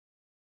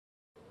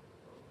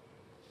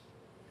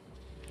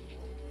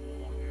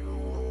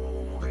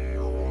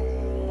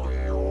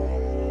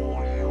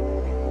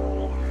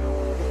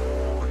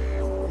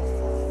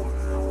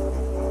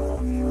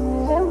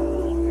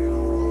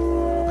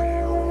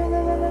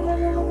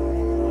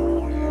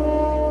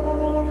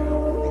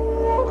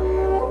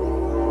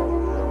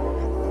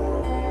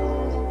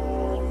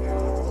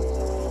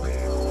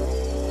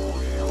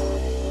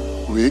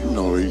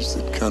believes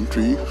that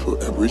country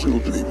for Aboriginal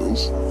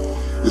peoples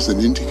is an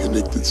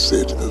interconnected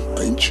set of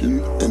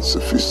ancient and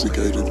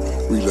sophisticated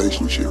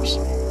relationships.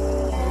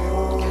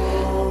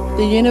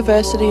 The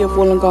University of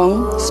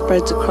Wollongong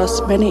spreads across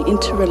many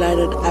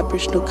interrelated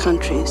Aboriginal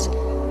countries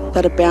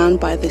that are bound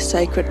by the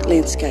sacred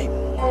landscape,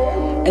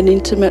 an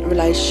intimate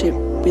relationship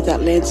with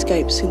that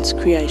landscape since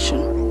creation.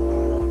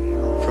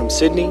 From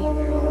Sydney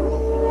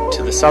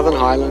to the Southern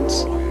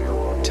Highlands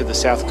to the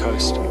South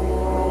Coast.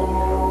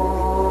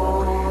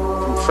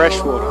 From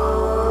freshwater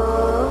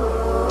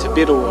to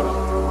bitter water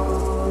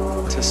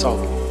to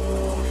salt.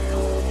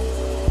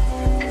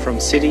 From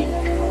city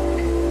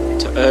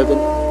to urban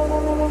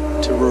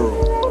to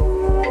rural.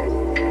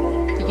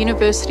 The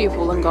University of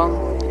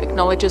Wollongong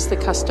acknowledges the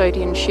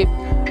custodianship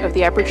of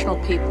the Aboriginal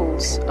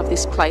peoples of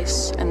this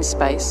place and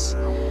space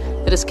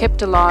that has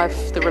kept alive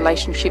the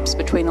relationships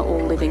between all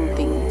living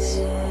things.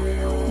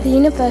 The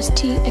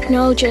university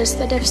acknowledges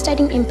the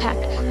devastating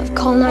impact of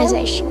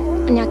colonisation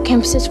on our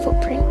campus's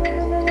footprint.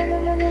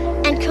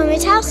 And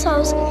commit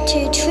ourselves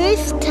to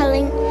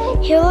truth-telling,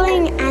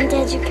 healing and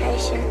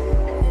education.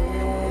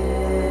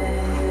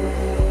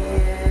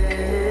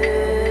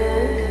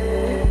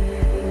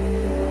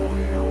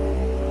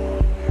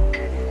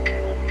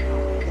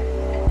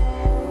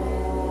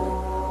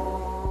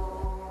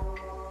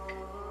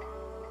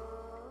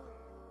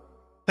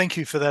 Thank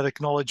you for that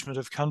acknowledgement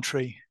of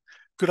country.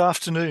 Good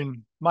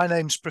afternoon. My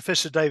name's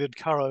Professor David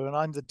Currow and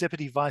I'm the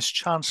Deputy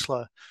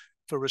Vice-Chancellor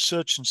for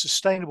Research and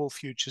Sustainable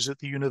Futures at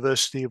the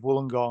University of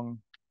Wollongong.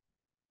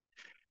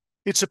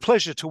 It's a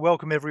pleasure to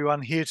welcome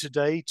everyone here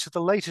today to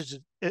the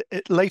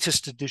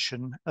latest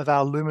edition of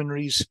our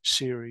Luminaries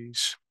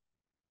series.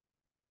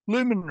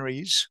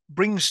 Luminaries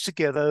brings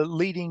together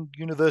leading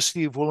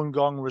University of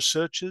Wollongong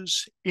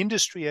researchers,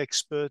 industry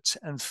experts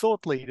and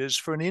thought leaders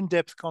for an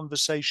in-depth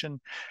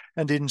conversation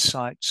and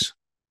insights.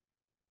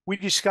 We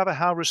discover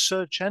how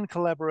research and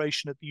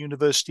collaboration at the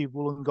University of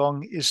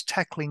Wollongong is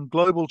tackling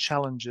global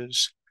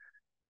challenges.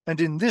 And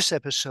in this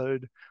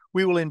episode,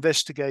 we will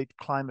investigate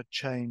climate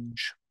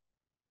change.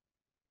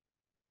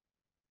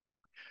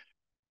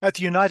 At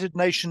the United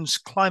Nations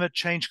Climate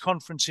Change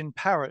Conference in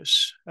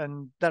Paris,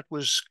 and that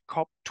was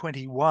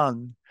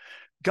COP21,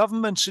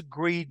 governments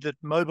agreed that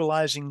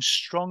mobilising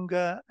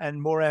stronger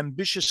and more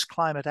ambitious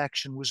climate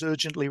action was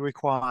urgently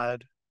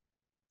required.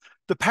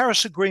 The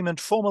Paris Agreement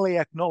formally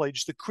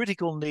acknowledged the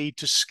critical need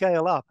to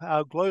scale up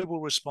our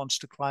global response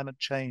to climate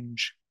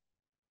change.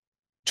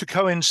 To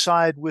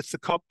coincide with the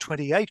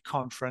COP28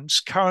 conference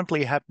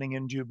currently happening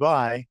in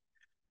Dubai,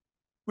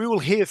 we will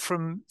hear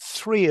from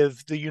three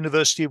of the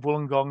University of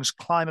Wollongong's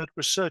climate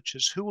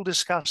researchers who will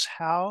discuss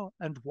how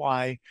and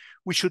why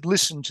we should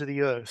listen to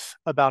the Earth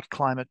about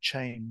climate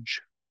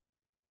change.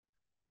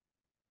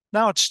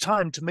 Now it's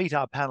time to meet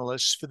our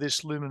panelists for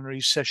this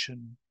luminary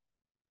session.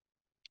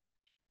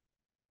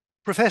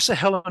 Professor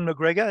Helen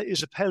McGregor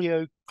is a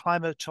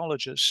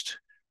paleoclimatologist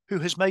who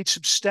has made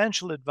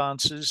substantial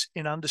advances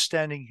in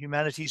understanding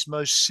humanity's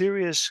most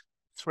serious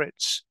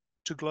threats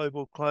to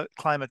global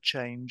climate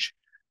change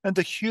and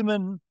the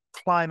human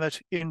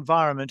climate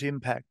environment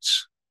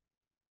impacts.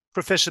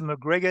 Professor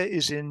McGregor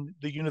is in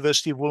the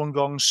University of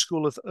Wollongong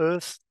School of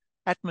Earth,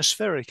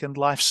 Atmospheric and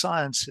Life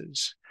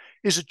Sciences,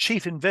 is a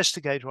chief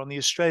investigator on the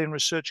Australian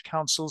Research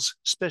Council's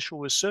Special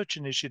Research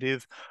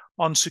Initiative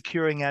on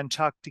securing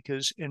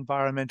Antarctica's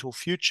environmental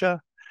future,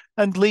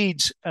 and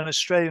leads an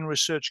Australian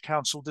Research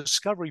Council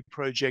discovery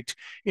project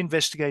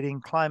investigating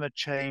climate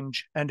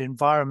change and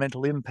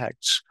environmental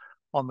impacts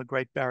on the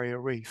Great Barrier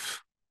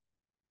Reef.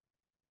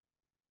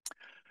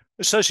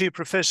 Associate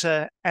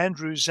Professor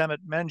Andrew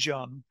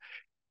Zamet-Manjian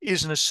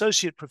is an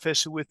Associate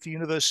Professor with the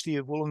University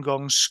of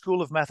Wollongong's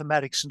School of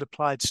Mathematics and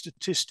Applied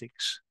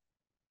Statistics.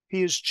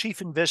 He is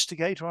Chief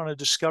Investigator on a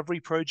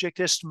discovery project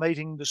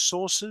estimating the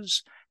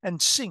sources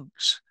and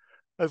sinks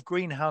of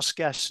greenhouse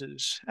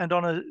gases and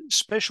on a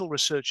special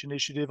research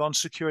initiative on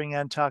securing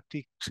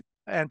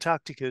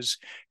Antarctica's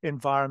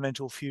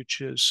environmental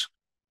futures.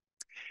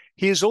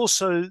 He is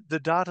also the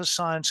Data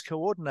Science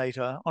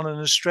Coordinator on an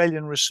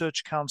Australian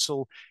Research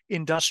Council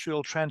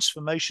Industrial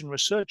Transformation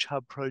Research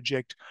Hub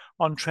project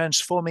on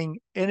transforming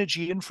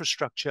energy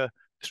infrastructure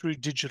through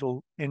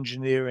digital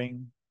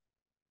engineering.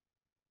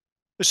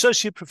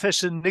 Associate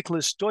Professor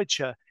Nicholas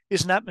Deutscher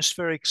is an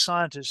atmospheric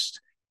scientist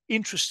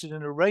interested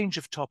in a range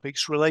of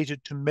topics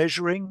related to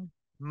measuring,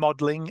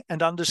 modelling,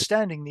 and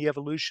understanding the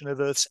evolution of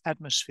Earth's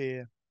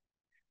atmosphere.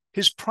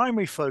 His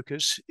primary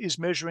focus is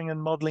measuring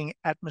and modelling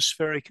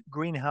atmospheric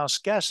greenhouse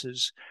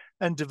gases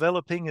and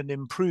developing and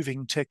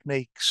improving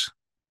techniques.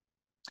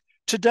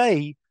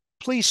 Today,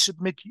 please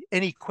submit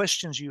any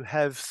questions you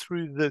have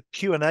through the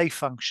Q&A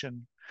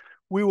function.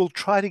 We will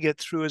try to get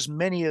through as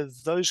many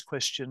of those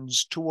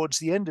questions towards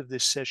the end of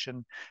this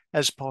session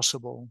as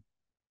possible.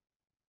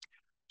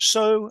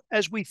 So,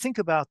 as we think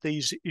about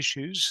these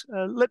issues,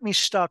 let me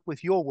start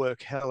with your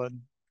work,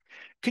 Helen.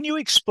 Can you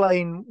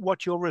explain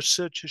what your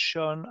research has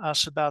shown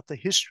us about the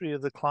history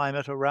of the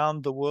climate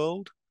around the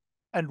world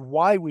and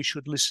why we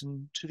should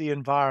listen to the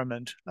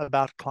environment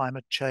about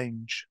climate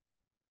change?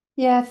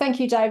 Yeah, thank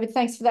you, David.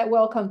 Thanks for that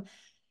welcome.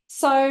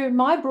 So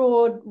my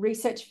broad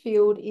research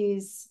field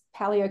is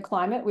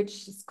paleoclimate,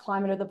 which is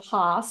climate of the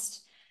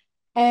past.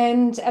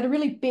 And at a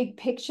really big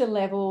picture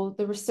level,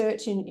 the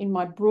research in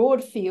my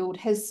broad field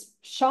has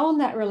shown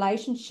that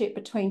relationship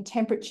between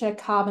temperature,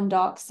 carbon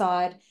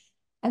dioxide,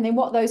 and then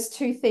what those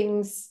two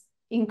things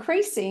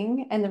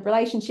increasing and the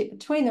relationship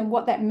between them,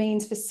 what that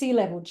means for sea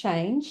level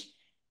change.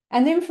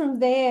 And then from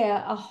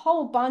there, a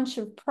whole bunch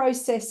of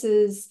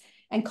processes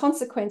and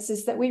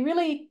consequences that we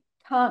really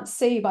can't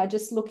see by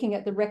just looking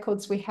at the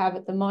records we have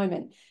at the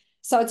moment.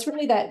 So it's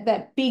really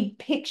that big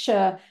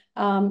picture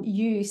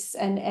use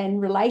and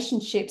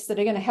relationships that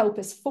are going to help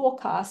us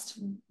forecast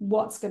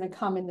what's going to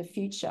come in the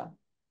future.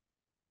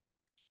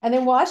 And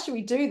then why should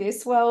we do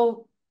this?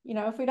 Well,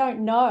 if we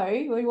don't know,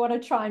 we want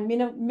to try and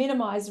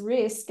minimize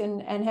risk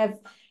and have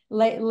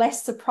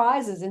less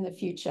surprises in the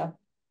future.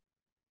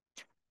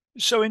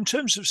 So in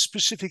terms of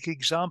specific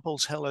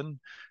examples,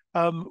 Helen,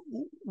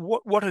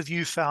 what have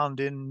you found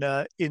in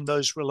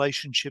those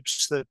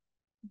relationships that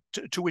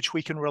to which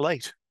we can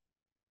relate?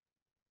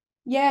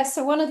 Yeah,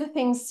 so one of the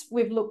things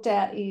we've looked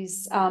at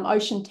is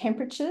ocean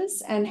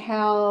temperatures and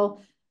how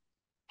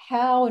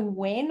and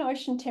when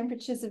ocean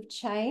temperatures have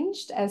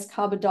changed as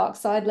carbon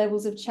dioxide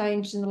levels have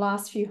changed in the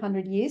last few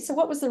hundred years. So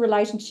what was the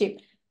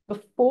relationship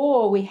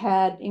before we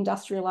had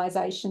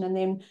industrialization, and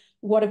then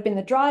what have been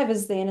the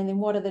drivers then, and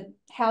then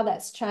how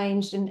that's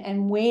changed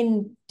and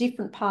when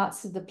different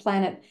parts of the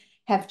planet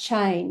have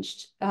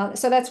changed.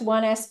 So that's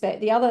one aspect.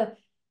 The other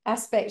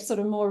aspect, sort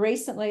of more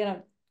recently, and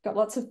I've got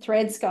lots of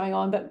threads going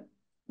on, but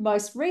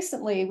most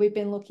recently we've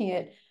been looking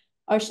at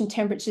ocean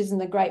temperatures in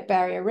the Great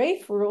Barrier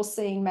Reef. We're all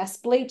seeing mass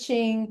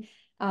bleaching.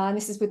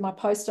 This is with my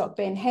postdoc,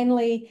 Ben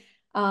Henley.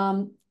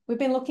 We've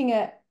been looking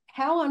at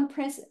how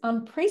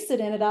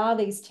unprecedented are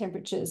these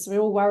temperatures. We're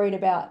all worried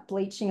about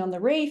bleaching on the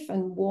reef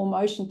and warm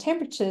ocean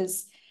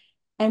temperatures.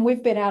 And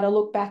we've been able to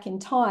look back in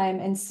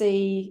time and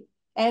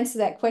answer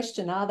that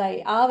question. Are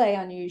they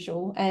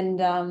unusual?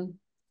 And I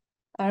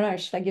don't know,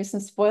 should I give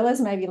some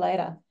spoilers maybe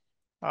later?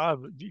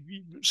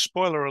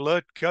 Spoiler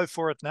alert, go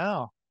for it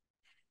now.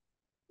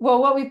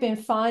 Well, what we've been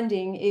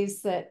finding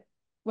is that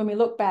when we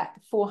look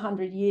back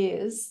 400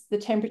 years, the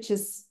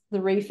temperatures the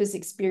reef has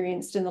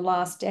experienced in the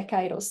last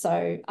decade or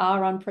so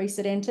are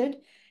unprecedented.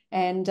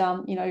 And,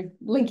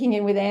 linking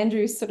in with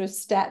Andrew's sort of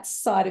stats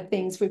side of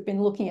things, we've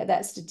been looking at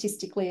that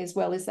statistically as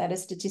well. Is that a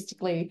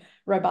statistically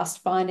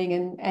robust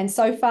finding? And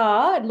so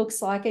far, it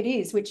looks like it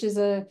is, which is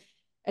a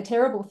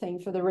terrible thing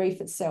for the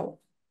reef itself.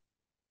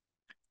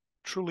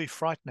 Truly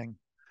frightening.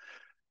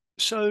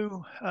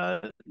 So,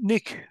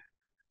 Nick,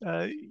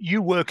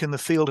 you work in the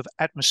field of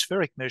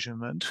atmospheric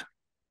measurement.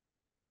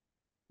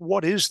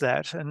 What is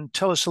that? And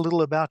tell us a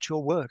little about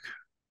your work.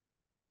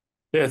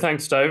 Yeah,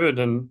 thanks, David,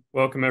 and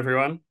welcome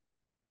everyone.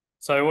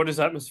 So what is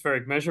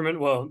atmospheric measurement?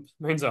 Well,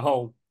 it means a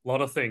whole lot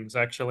of things,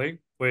 actually.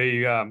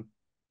 We go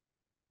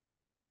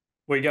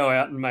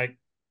out and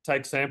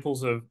take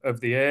samples of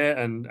the air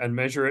and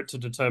measure it to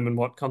determine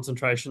what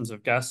concentrations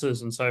of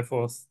gases and so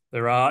forth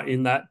there are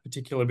in that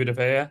particular bit of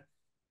air.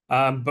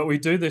 But we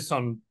do this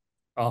on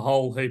a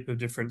whole heap of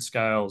different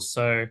scales.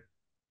 So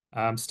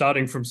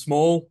starting from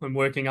small and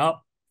working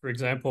up, for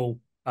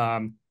example,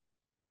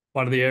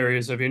 one of the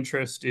areas of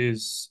interest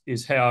is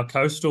how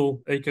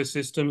coastal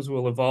ecosystems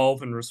will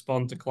evolve and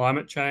respond to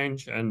climate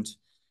change. And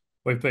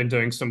we've been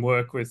doing some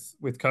work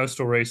with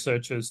coastal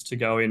researchers to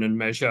go in and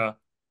measure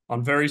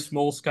on very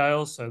small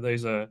scales. So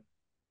these are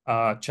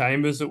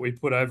chambers that we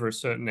put over a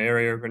certain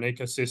area of an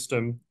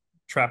ecosystem,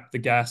 trap the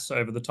gas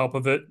over the top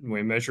of it, and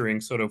we're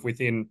measuring sort of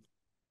within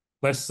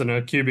less than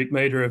a cubic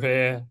meter of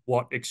air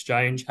what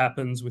exchange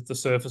happens with the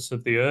surface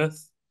of the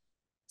Earth.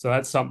 So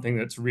that's something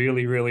that's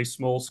really, really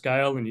small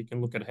scale, and you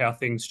can look at how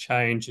things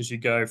change as you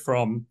go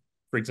from,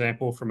 for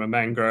example, from a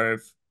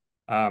mangrove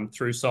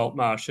through salt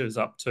marshes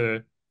up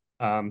to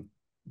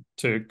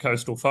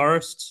coastal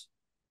forests.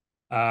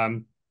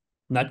 And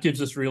that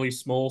gives us really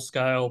small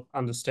scale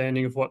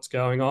understanding of what's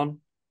going on.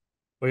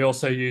 We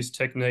also use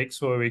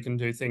techniques where we can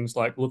do things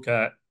like look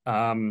at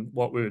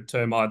what we would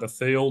term either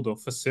field or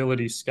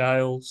facility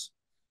scales.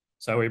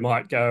 So we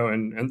might go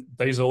and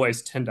these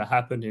always tend to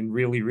happen in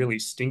really, really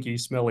stinky,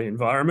 smelly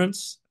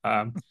environments.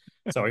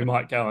 So we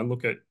might go and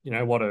look at,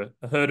 what a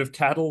herd of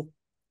cattle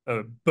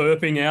are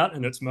burping out,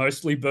 and it's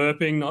mostly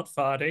burping, not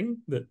farting,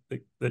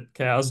 that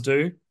cows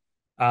do.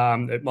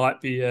 It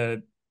might be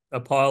a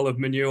pile of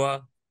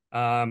manure,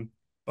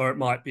 or it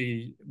might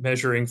be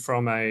measuring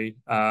from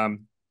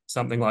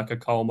something like a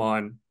coal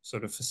mine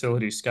sort of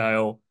facility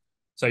scale.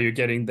 So you're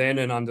getting then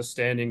an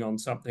understanding on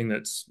something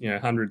that's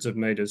hundreds of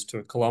meters to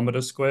a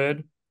kilometer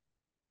squared.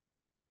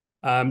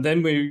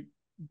 Then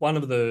one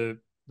of the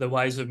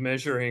ways of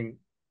measuring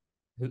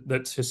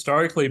that's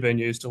historically been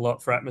used a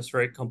lot for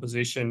atmospheric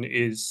composition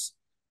is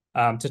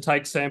to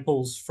take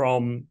samples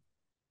from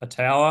a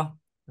tower.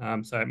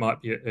 So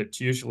it's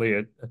usually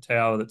a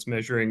tower that's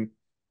measuring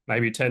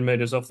maybe 10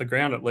 meters off the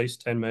ground, at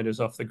least 10 meters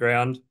off the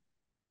ground,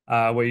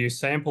 where you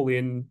sample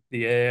in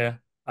the air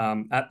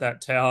at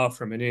that tower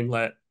from an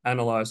inlet,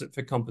 analyze it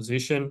for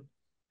composition.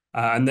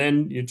 And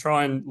then you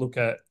try and look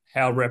at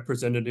how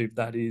representative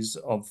that is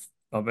of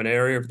an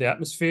area of the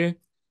atmosphere.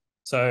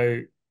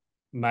 So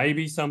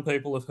maybe some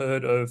people have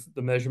heard of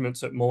the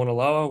measurements at Mauna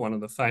Loa. One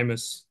of the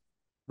famous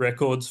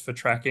records for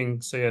tracking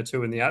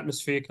CO2 in the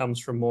atmosphere comes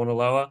from Mauna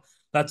Loa.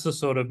 That's the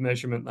sort of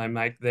measurement they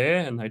make there,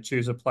 and they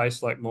choose a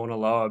place like Mauna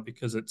Loa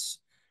because it's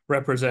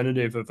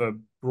representative of a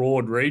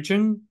broad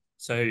region.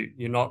 So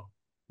you're not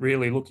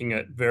really looking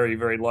at very,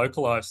 very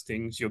localized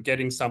things. You're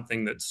getting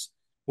something that's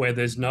where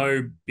there's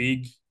no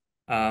big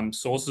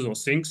sources or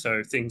sinks,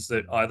 so things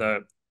that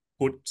either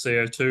put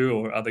CO2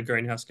 or other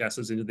greenhouse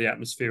gases into the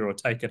atmosphere or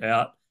take it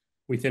out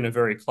within a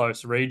very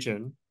close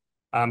region.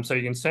 So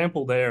you can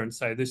sample there and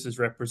say this is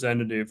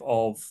representative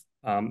of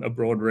a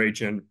broad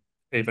region,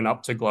 even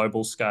up to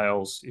global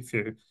scales if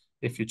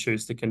you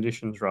choose the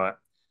conditions right.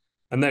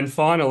 And then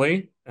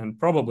finally, and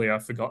probably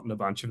I've forgotten a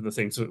bunch of the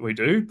things that we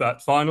do,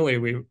 but finally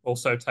we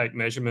also take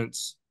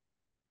measurements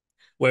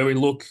where we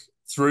look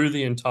through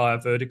the entire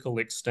vertical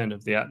extent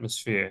of the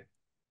atmosphere.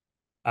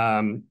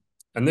 And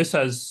this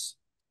has,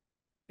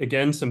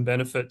 again, some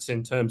benefits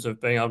in terms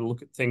of being able to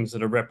look at things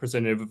that are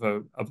representative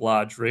of a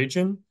large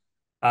region.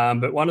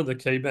 But one of the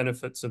key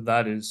benefits of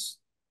that is,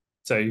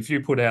 so if you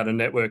put out a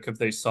network of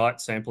these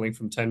sites sampling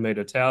from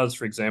 10-meter towers,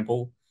 for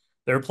example,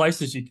 there are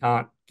places you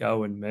can't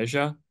go and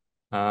measure.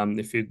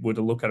 If you were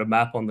to look at a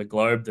map on the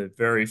globe, there are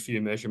very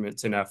few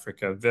measurements in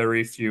Africa,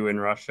 very few in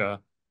Russia,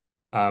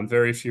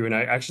 very few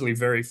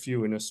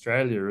in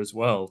Australia as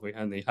well. We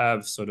only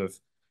have sort of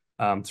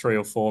 3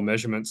 or 4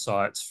 measurement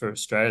sites for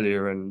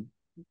Australia, and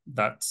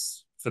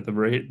that's for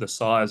the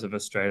size of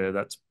Australia,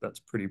 that's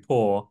pretty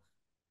poor.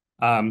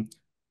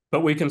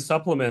 But we can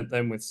supplement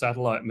them with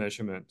satellite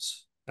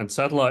measurements, and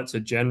satellites are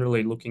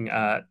generally looking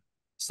at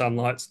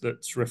sunlight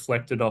that's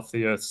reflected off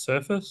the Earth's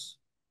surface.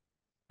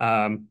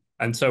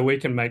 And so we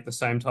can make the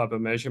same type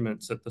of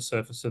measurements at the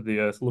surface of the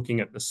Earth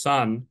looking at the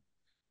sun.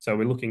 So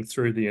we're looking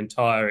through the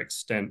entire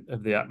extent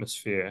of the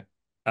atmosphere.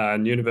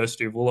 And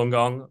University of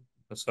Wollongong,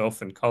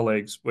 myself and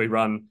colleagues, we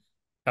run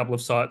a couple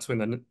of sites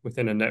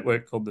within a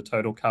network called the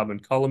Total Carbon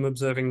Column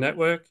Observing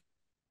Network.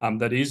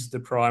 That is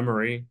the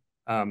primary,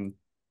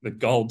 the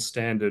gold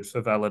standard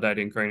for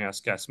validating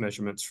greenhouse gas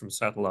measurements from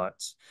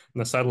satellites.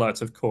 And the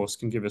satellites, of course,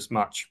 can give us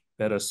much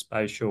better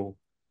spatial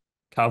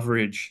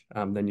coverage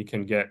than you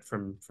can get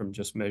from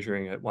just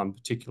measuring at one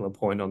particular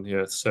point on the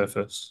Earth's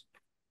surface.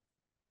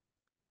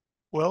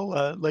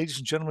 Well, ladies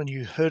and gentlemen,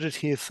 you heard it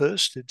here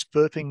first. It's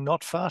burping,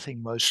 not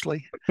farting,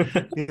 mostly.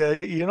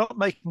 You're not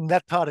making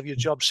that part of your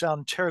job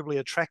sound terribly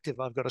attractive,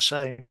 I've got to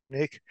say,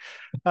 Nick.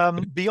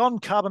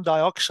 Beyond carbon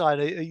dioxide,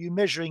 are you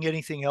measuring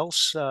anything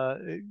else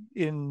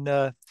in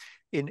the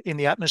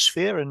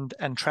atmosphere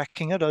and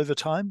tracking it over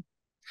time?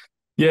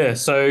 Yeah,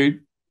 so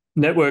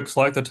networks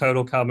like the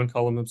Total Carbon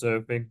Column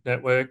Observing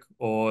Network,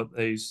 or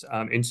these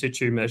in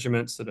situ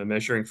measurements that are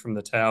measuring from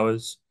the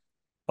towers,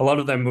 a lot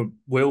of them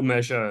will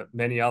measure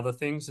many other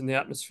things in the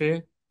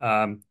atmosphere.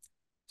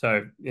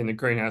 So in the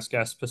greenhouse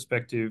gas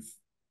perspective,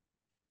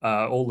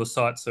 all the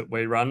sites that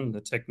we run,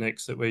 the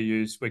techniques that we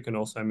use, we can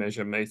also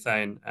measure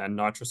methane and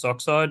nitrous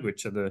oxide,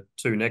 which are the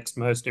 2 next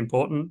most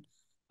important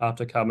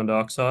after carbon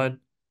dioxide.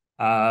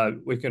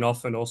 We can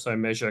often also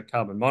measure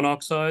carbon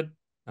monoxide,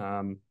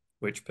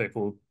 which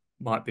people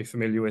might be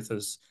familiar with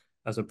as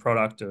a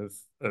product of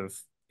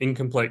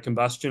incomplete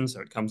combustion.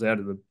 So it comes out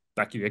of the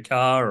back of your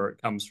car, or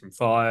it comes from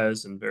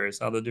fires and various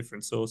other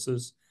different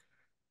sources.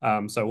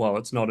 So while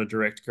it's not a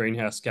direct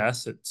greenhouse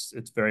gas,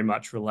 it's very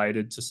much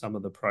related to some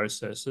of the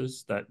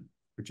processes that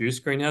produce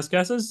greenhouse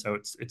gases. So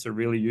it's a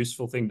really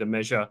useful thing to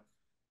measure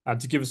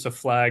to give us a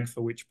flag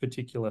for which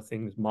particular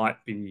things might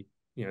be,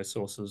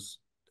 sources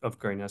of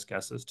greenhouse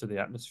gases to the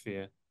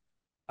atmosphere.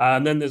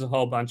 And then there's a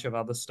whole bunch of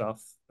other stuff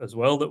as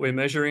well that we're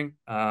measuring.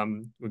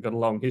 We've got a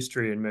long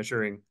history in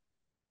measuring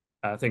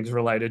things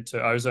related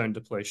to ozone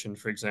depletion,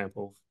 for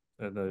example,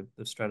 the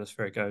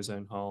stratospheric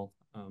ozone hole.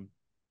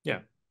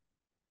 Yeah.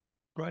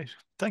 Great.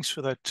 Thanks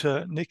for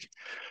that, Nick.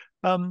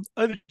 Over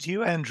to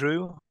you,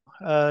 Andrew.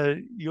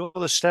 You're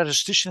the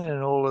statistician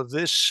in all of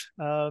this.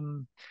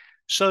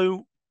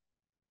 So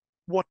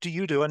what do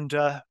you do, and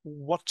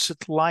what's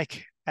it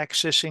like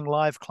accessing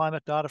live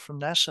climate data from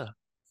NASA?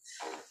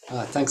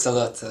 Thanks a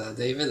lot,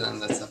 David,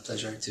 and it's a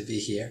pleasure to be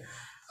here.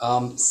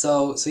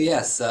 So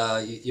yes,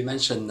 you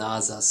mentioned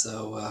NASA.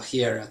 So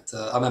here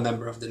I'm a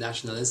member of the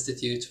National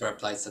Institute for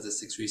Applied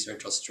Statistics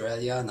Research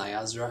Australia,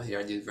 NIASRA, here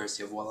at the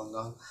University of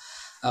Wollongong.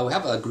 We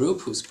have a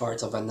group who's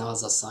part of a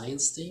NASA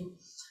science team.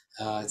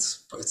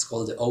 It's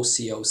called the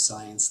OCO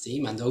science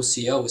team, and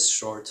OCO is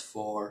short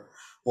for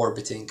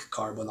Orbiting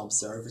Carbon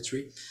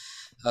Observatory.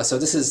 So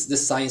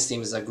this science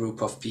team is a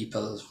group of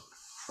people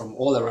from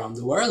all around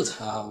the world,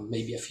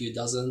 maybe a few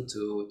dozen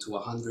to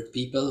 100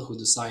 people who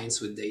do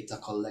science with data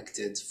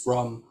collected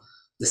from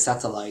the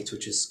satellite,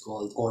 which is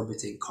called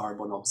Orbiting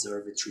Carbon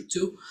Observatory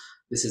 2.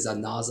 This is a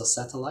NASA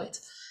satellite,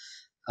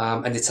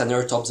 and it's an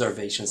Earth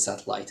observation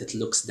satellite. It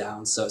looks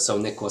down. So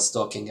Nick was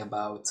talking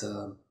about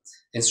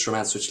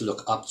instruments which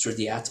look up through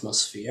the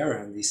atmosphere,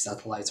 and these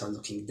satellites are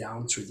looking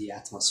down through the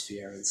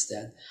atmosphere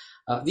instead.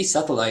 These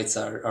satellites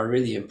are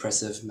really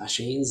impressive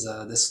machines.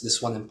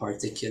 This one in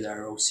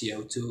particular,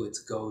 OCO2, it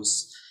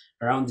goes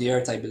around the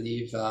Earth, I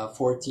believe,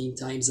 14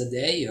 times a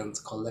day and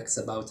collects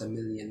about 1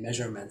 million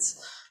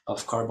measurements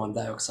of carbon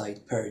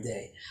dioxide per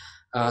day.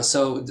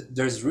 So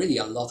there's really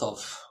a lot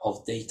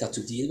of data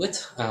to deal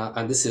with,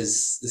 and this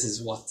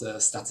is what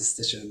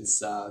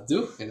statisticians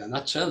do in a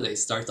nutshell. They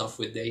start off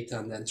with data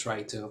and then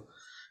try to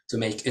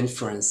make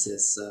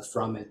inferences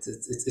from it.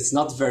 It's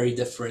not very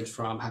different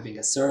from having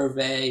a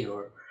survey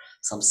or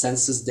some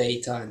census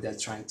data and then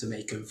trying to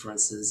make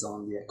inferences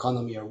on the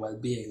economy or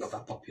well-being of a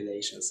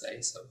population,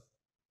 say.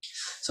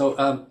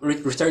 So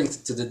returning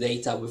to the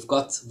data, we've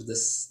got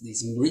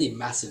these really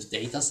massive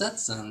data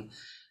sets, and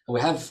we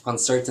have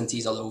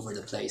uncertainties all over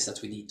the place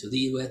that we need to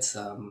deal with.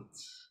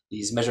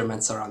 These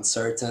measurements are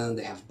uncertain,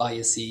 they have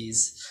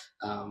biases.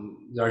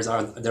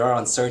 There are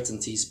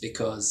uncertainties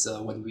because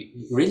when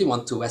we really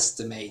want to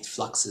estimate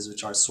fluxes,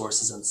 which are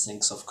sources and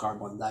sinks of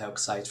carbon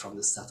dioxide from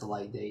the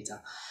satellite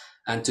data,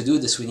 and to do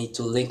this, we need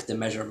to link the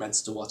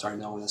measurements to what are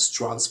known as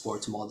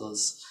transport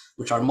models,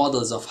 which are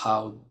models of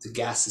how the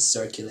gas is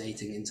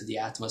circulating into the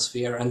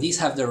atmosphere. And these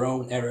have their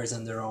own errors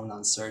and their own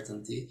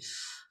uncertainty.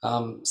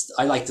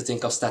 I like to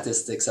think of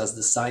statistics as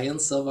the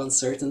science of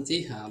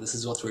uncertainty. This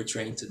is what we're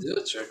trying to do.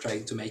 We're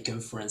trying to make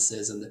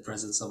inferences in the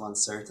presence of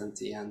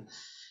uncertainty. And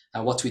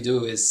what we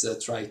do is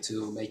try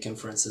to make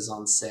inferences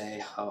on,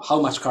 say,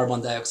 how much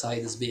carbon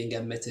dioxide is being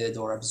emitted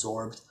or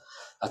absorbed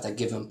at a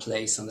given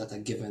place and at a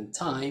given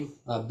time,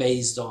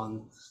 based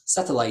on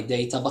satellite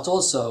data, but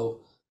also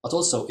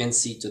in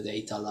situ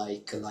data,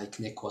 like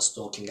Nick was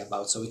talking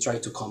about. So we try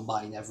to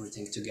combine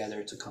everything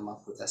together to come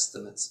up with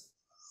estimates.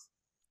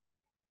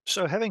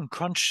 So having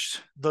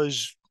crunched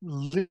those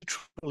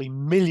literally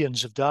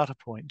millions of data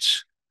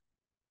points,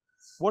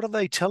 what are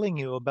they telling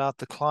you about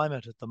the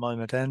climate at the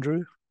moment,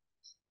 Andrew?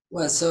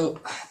 Well, so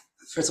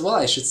first of all,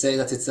 I should say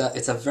that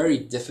it's a very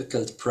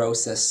difficult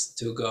process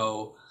to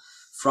go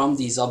from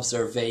these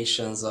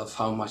observations of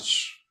how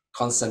much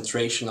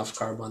concentration of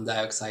carbon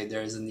dioxide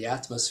there is in the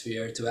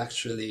atmosphere to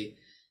actually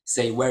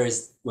say where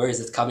is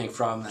it coming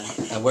from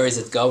and where is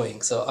it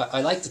going. So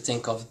I like to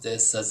think of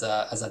this as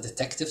a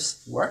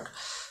detective's work.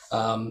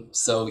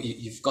 So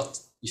you've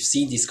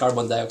seen these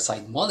carbon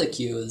dioxide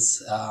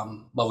molecules,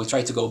 but we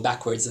try to go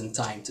backwards in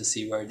time to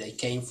see where they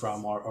came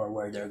from or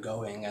where they're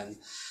going. And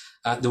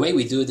the way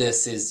we do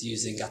this is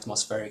using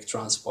atmospheric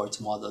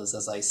transport models,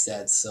 as I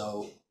said.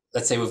 So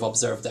let's say we've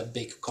observed a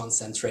big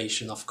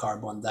concentration of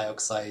carbon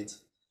dioxide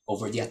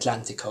over the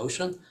Atlantic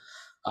Ocean.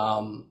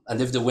 And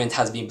if the wind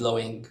has been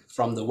blowing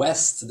from the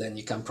west, then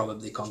you can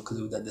probably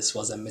conclude that this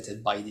was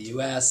emitted by the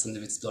US. And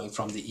if it's blowing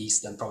from the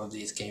east, then probably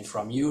it came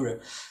from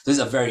Europe. This is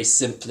a very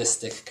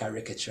simplistic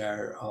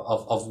caricature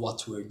of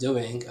what we're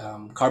doing.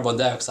 Carbon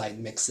dioxide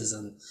mixes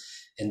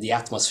in the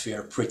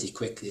atmosphere pretty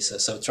quickly.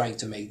 So trying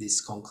to make these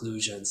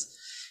conclusions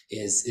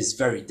is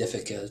very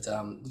difficult.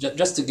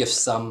 Just to give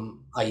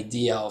some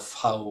idea of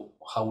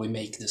how we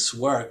make this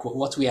work,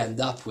 what we end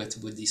up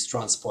with these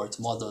transport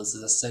models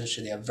is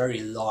essentially a very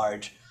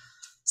large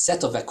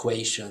set of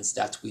equations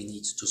that we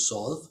need to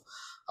solve.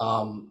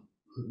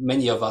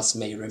 Many of us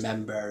may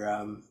remember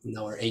in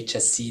our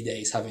HSC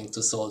days having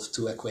to solve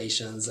 2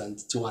 equations and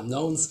 2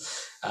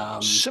 unknowns.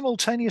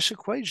 Simultaneous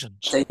equations.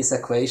 Simultaneous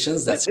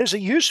equations. There's a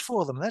use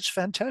for them. That's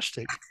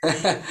fantastic.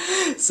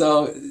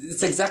 So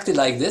it's exactly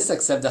like this,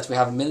 except that we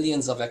have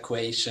millions of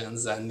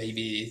equations and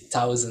maybe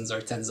thousands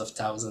or tens of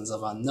thousands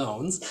of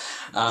unknowns.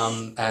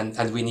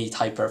 And we need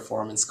high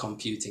performance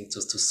computing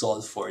to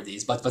solve for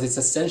these. But it's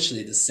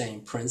essentially the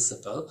same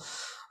principle.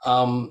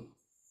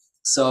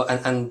 So,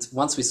 and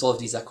once we solve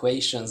these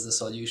equations, the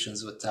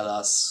solutions would tell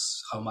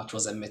us how much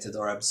was emitted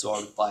or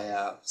absorbed by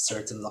a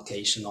certain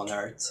location on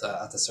Earth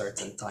at a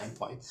certain time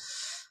point.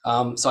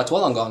 So at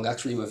Wollongong,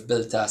 actually, we've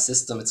built a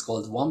system. It's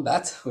called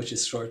WOMBAT, which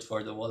is short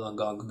for the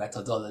Wollongong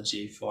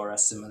methodology for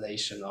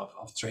assimilation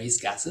of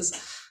trace gases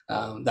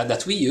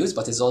that we use,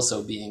 but is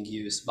also being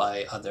used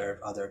by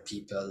other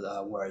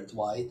people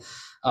worldwide.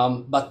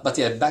 But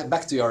yeah,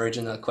 back to your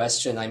original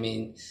question. I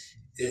mean,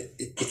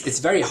 it's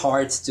very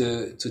hard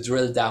to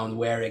drill down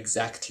where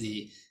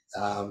exactly,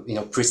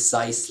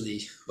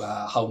 precisely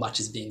how much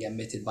is being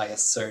emitted by a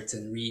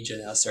certain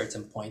region at a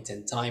certain point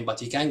in time,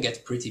 but you can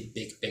get pretty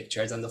big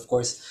pictures. And of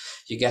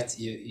course, you get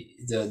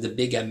the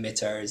big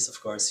emitters, of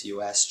course,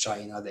 US,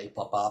 China, they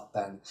pop up.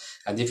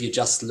 And if you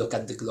just look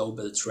at the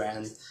global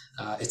trend,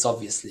 it's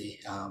obviously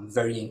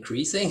very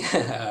increasing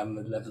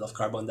level of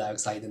carbon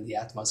dioxide in the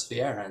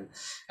atmosphere.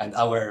 And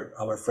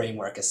our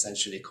framework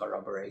essentially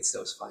corroborates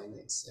those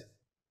findings. Yeah.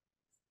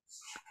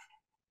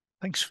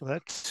 Thanks for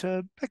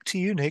that. Back to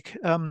you, Nick.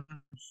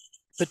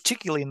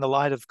 Particularly in the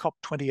light of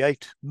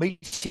COP28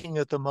 meeting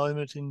at the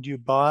moment in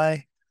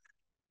Dubai,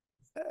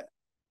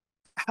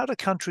 how do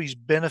countries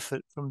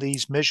benefit from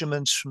these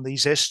measurements, from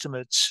these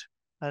estimates,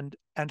 and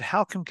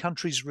how can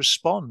countries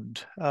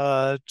respond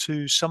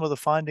to some of the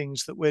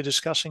findings that we're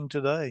discussing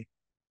today?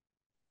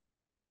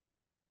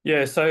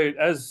 Yeah, so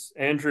as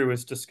Andrew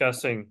was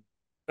discussing,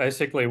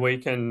 basically we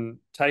can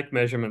take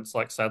measurements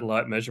like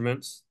satellite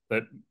measurements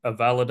that are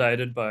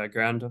validated by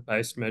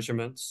ground-based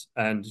measurements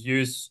and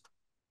use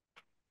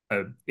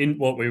in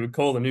what we would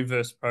call an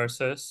inverse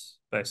process,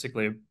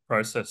 basically a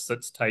process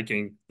that's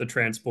taking the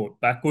transport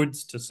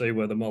backwards to see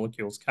where the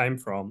molecules came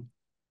from,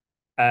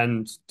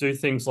 and do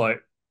things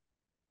like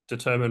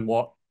determine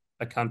what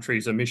a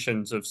country's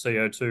emissions of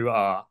CO2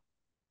 are.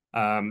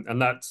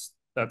 And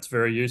that's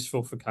very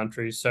useful for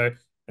countries. So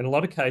in a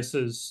lot of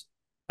cases,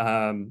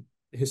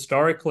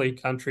 historically,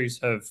 countries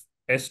have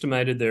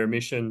estimated their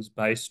emissions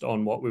based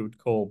on what we would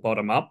call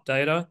bottom-up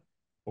data,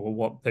 or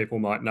what people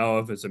might know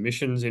of as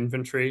emissions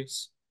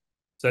inventories.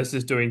 So this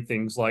is doing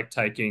things like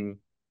taking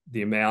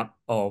the amount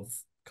of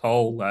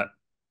coal that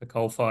a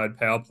coal-fired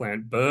power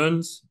plant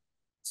burns,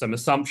 some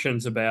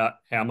assumptions about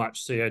how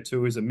much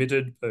CO2 is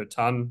emitted per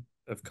ton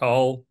of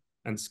coal,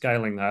 and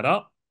scaling that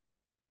up.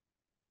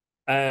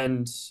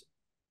 And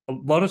a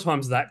lot of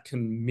times that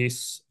can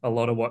miss a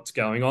lot of what's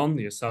going on.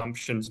 The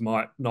assumptions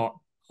might not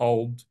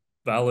hold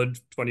valid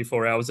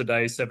 24 hours a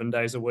day, 7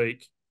 days a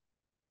week.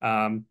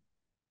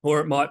 Or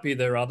it might be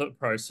there are other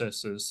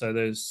processes. So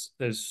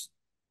there's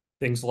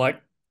things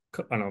like,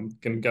 and I'm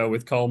going to go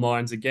with coal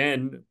mines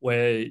again,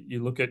 where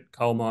you look at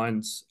coal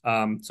mines.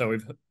 So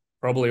we've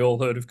probably all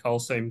heard of coal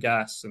seam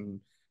gas and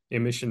the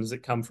emissions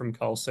that come from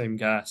coal seam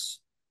gas.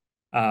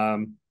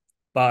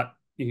 But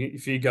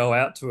if you go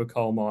out to a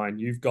coal mine,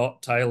 you've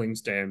got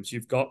tailings dams,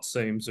 you've got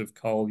seams of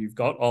coal, you've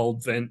got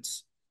old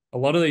vents. A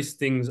lot of these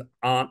things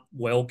aren't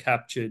well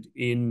captured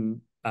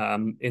in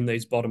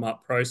these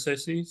bottom-up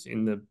processes,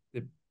 in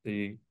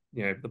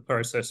the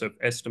process of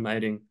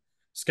estimating,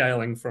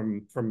 scaling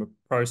from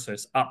a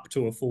process up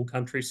to a full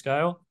country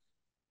scale.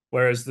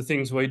 Whereas the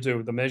things we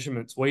do, the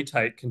measurements we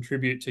take,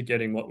 contribute to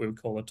getting what we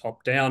would call a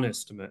top-down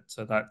estimate.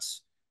 So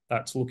that's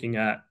looking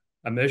at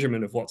a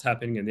measurement of what's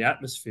happening in the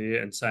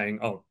atmosphere and saying,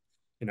 oh,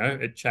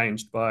 it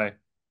changed by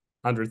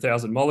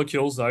 100,000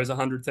 molecules. Those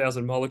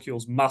 100,000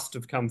 molecules must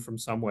have come from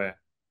somewhere.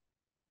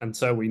 And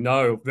so we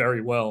know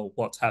very well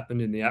what's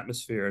happened in the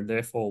atmosphere and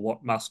therefore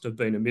what must have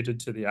been emitted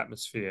to the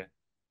atmosphere.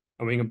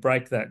 And we can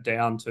break that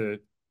down to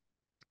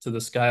the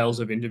scales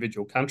of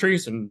individual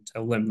countries and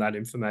tell them that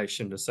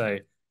information to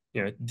say,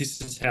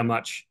 this is how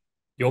much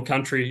your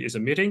country is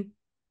emitting,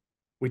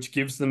 which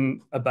gives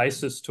them a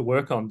basis to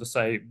work on to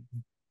say,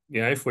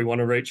 if we want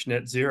to reach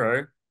net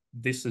zero,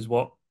 this is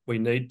what we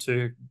need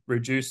to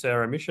reduce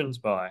our emissions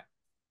by.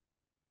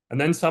 And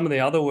then some of the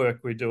other work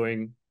we're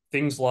doing,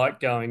 things like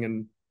going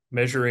and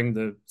measuring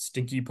the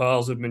stinky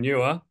piles of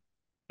manure,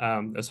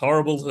 as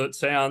horrible as it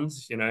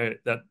sounds,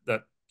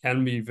 that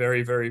can be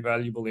very, very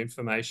valuable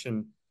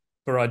information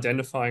for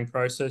identifying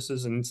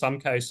processes. And in some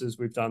cases,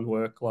 we've done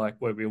work like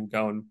where we'll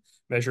go and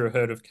measure a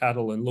herd of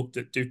cattle and looked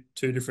at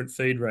two different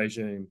feed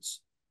regimes,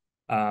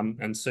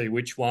 and see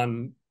which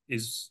one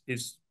is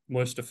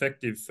most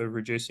effective for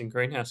reducing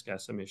greenhouse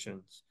gas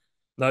emissions.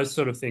 Those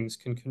sort of things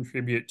can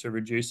contribute to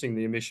reducing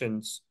the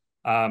emissions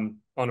on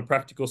a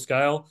practical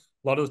scale.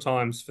 A lot of the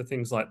times for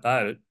things like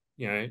that,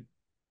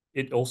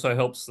 it also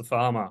helps the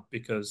farmer,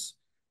 because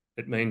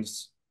it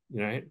means,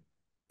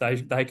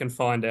 they can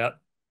find out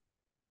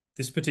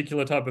this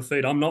particular type of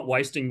feed. I'm not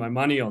wasting my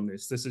money on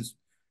this. This is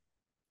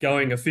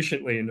going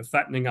efficiently into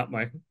fattening up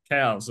my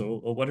cows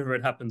or whatever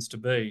it happens to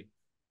be.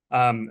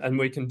 And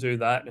we can do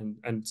that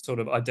and sort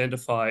of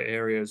identify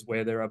areas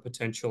where there are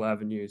potential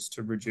avenues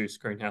to reduce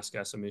greenhouse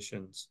gas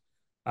emissions,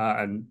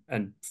 and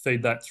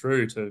feed that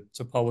through to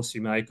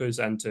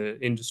policymakers and to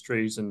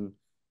industries and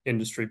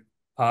industry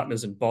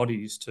partners and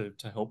bodies to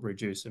help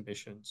reduce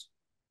emissions.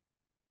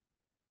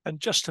 And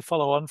just to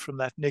follow on from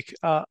that, Nick,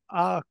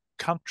 are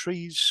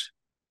countries,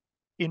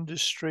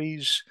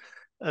 industries,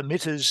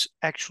 emitters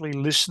actually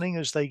listening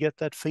as they get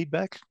that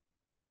feedback?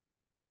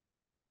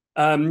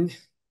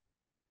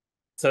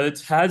 So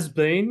it has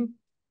been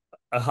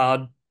a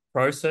hard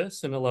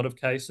process in a lot of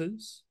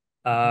cases.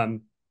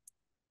 I'm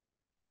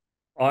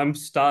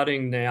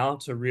starting now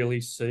to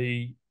really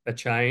see a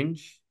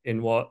change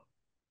in what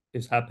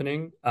is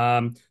happening.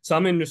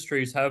 Some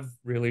industries have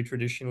really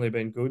traditionally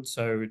been good.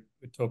 So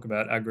we talk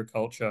about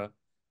agriculture,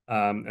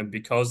 and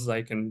because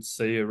they can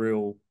see a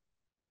real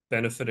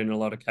benefit in a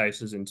lot of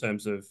cases in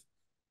terms of,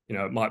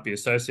 it might be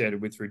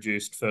associated with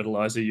reduced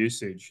fertilizer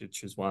usage,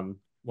 which is one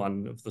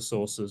of the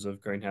sources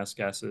of greenhouse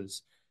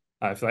gases.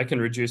 If they can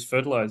reduce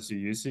fertilizer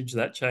usage,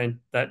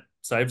 that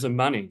saves them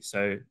money.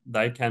 So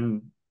they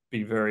can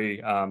be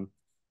very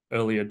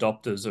early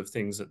adopters of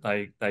things that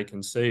they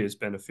can see as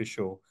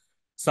beneficial.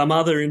 Some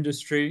other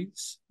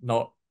industries,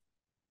 not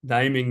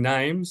naming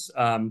names,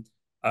 are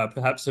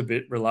perhaps a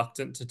bit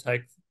reluctant to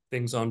take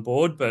things on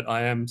board, but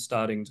I am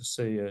starting to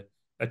see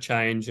a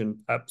change, and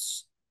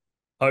perhaps,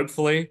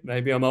 hopefully,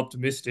 maybe I'm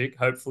optimistic,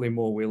 hopefully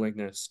more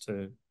willingness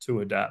to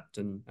adapt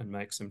and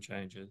make some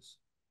changes.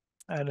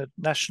 And at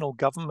national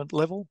government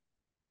level?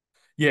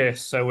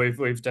 Yes, so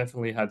we've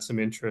definitely had some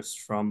interest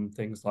from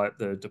things like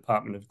the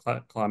Department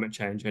of Climate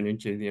Change,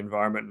 Energy, the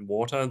Environment and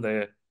Water.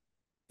 They're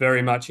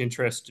very much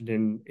interested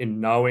in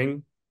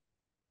knowing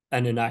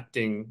and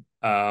enacting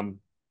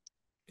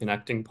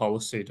enacting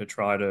policy to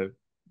try to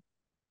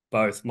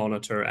both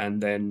monitor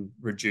and then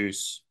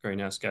reduce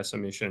greenhouse gas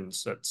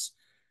emissions.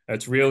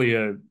 It's really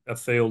a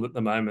field at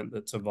the moment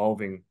that's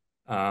evolving,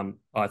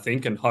 I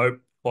think, and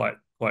hope quite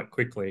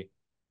quickly.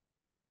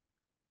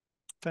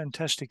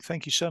 Fantastic.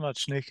 Thank you so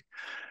much, Nick.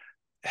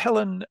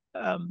 Helen,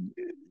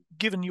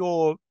 given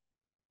your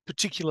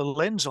particular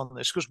lens on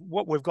this, because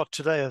what we've got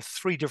today are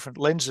three different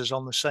lenses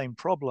on the same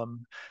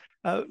problem,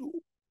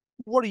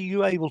 what are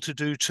you able to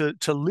do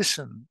to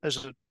listen,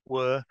 as it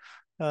were,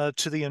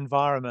 to the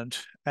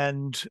environment?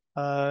 And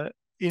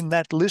in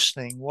that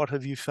listening, what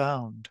have you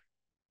found?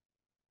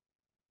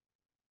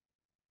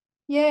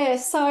 Yeah,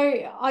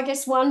 so I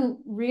guess one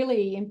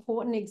really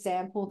important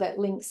example that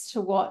links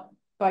to what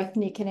both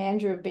Nick and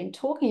Andrew have been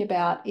talking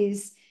about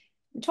is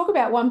we talk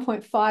about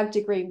 1.5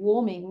 degree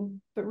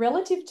warming, but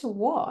relative to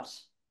what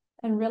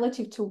and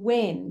relative to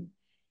when?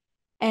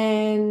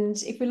 And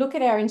if we look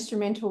at our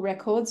instrumental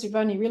records, we've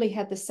only really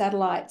had the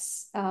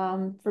satellites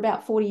for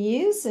about 40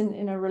 years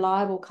in a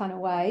reliable kind of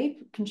way,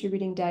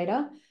 contributing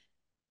data.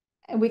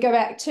 And we go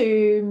back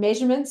to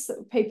measurements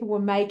that people were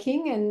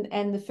making,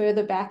 and the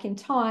further back in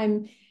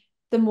time,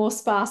 the more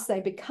sparse they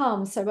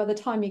become. So by the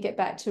time you get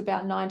back to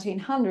about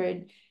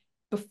 1900,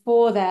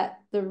 before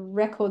that, the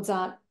records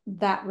aren't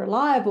that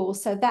reliable.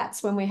 So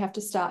that's when we have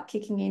to start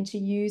kicking in to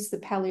use the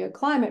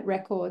paleoclimate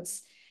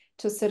records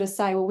to sort of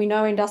say, well, we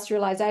know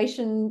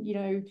industrialization,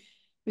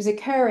 was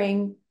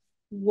occurring.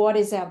 What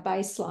is our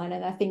baseline?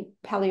 And I think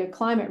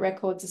paleoclimate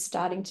records are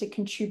starting to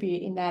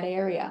contribute in that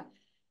area.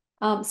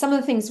 Some of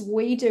the things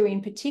we do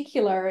in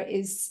particular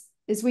is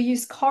we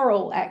use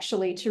coral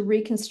actually to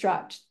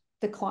reconstruct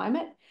the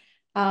climate.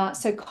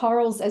 So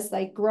corals, as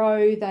they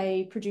grow,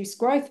 they produce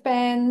growth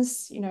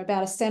bands, about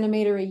 1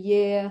 centimetre a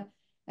year.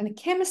 And the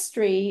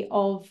chemistry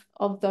of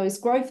those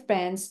growth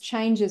bands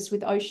changes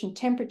with ocean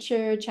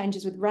temperature,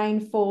 changes with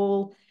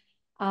rainfall.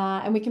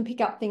 And we can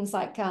pick up things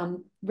like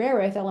rare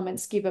earth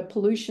elements give a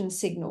pollution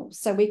signal.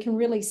 So we can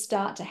really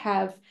start to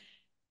have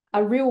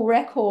a real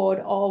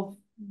record of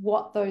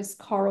what those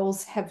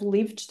corals have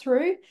lived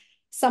through.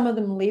 Some of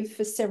them live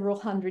for several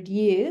hundred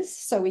years,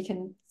 so we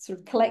can sort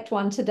of collect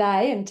one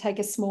today and take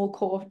a small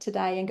core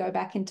today and go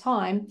back in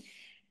time.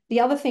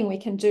 The other thing we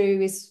can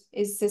do is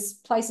there's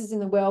places in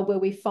the world where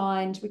we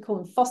call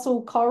them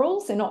fossil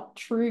corals. They're not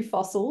true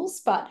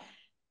fossils, but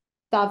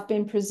they've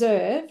been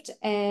preserved,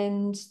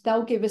 and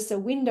they'll give us a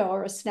window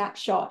or a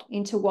snapshot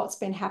into what's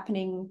been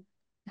happening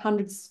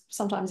hundreds,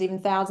 sometimes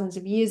even thousands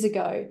of years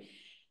ago.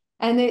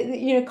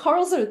 And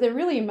corals they're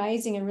really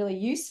amazing and really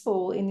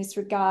useful in this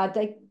regard.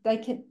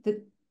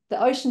 The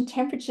ocean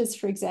temperatures,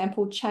 for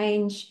example,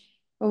 change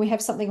when we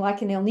have something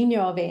like an El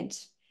Nino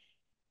event.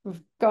 We're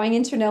going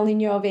into an El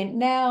Nino event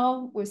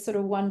now. We're sort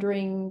of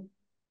wondering,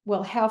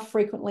 well, how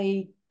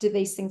frequently do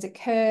these things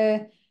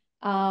occur?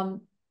 Our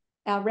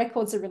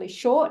records are really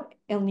short.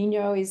 El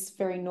Nino is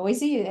very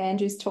noisy.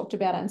 Andrew's talked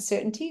about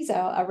uncertainties.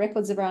 Our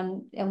records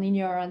around El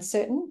Nino are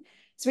uncertain.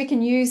 So we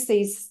can use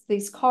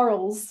these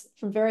corals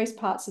from various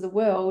parts of the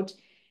world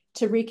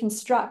to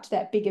reconstruct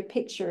that bigger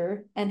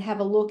picture and have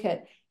a look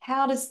at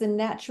what is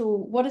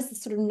the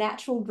sort of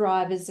natural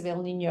drivers of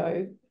El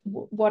Nino?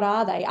 What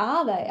are they?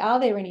 Are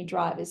there any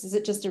drivers? Is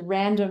it just a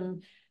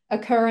random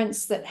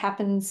occurrence that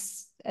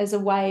happens as a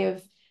way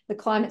of the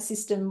climate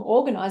system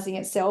organizing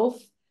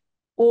itself?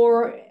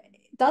 Or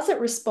does it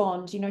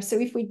respond? So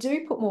if we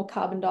do put more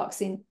carbon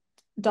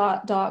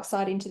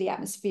dioxide into the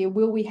atmosphere,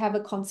 will we have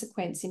a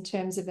consequence in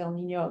terms of El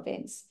Nino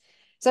events?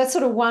 So that's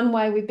sort of one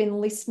way we've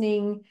been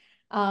listening.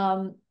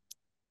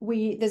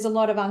 There's a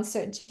lot of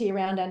uncertainty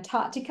around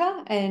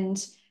Antarctica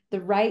and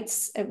the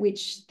rates at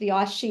which the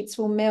ice sheets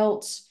will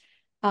melt.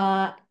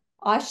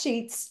 Ice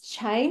sheets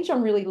change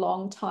on really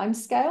long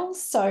timescales.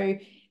 So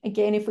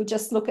again, if we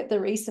just look at the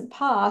recent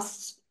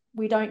past,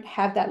 we don't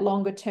have that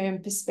longer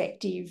term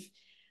perspective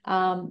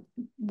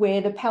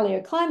where the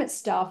paleoclimate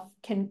stuff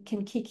can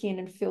kick in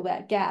and fill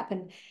that gap.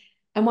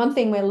 And one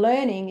thing we're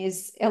learning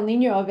is El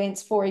Nino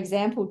events, for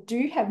example,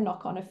 do have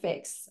knock-on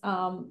effects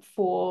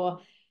for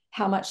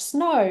how much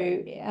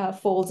snow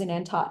falls in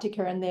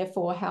Antarctica, and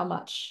therefore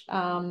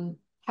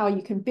how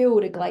you can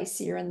build a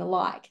glacier and the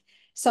like.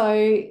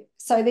 So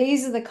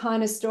these are the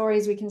kind of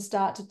stories we can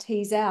start to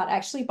tease out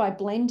actually by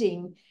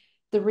blending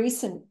the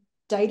recent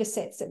data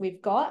sets that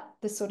we've got,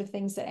 the sort of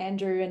things that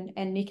Andrew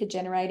and Nick are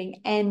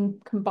generating,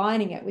 and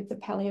combining it with the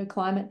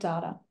paleoclimate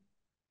data.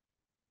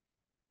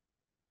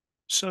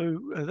 So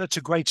that's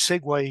a great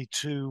segue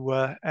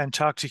to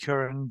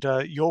Antarctica and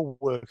your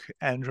work,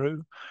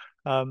 Andrew.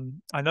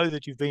 I know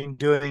that you've been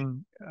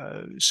doing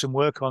some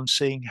work on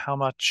seeing how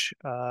much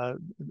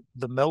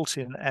the melt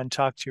in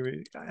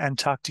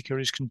Antarctica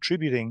is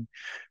contributing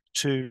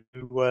to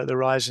the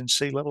rise in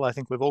sea level. I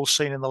think we've all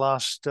seen in the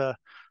last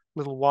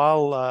little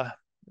while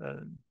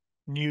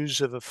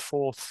news of a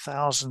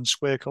 4,000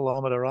 square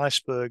kilometre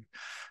iceberg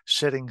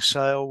setting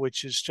sail,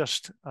 which is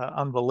just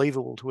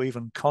unbelievable to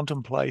even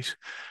contemplate.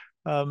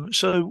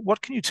 So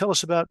what can you tell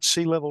us about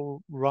sea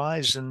level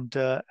rise and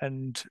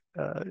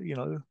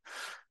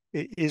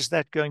is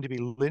that going to be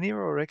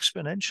linear or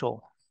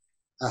exponential?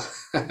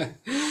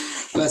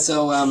 But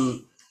so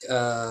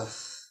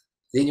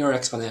linear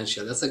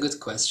exponential, that's a good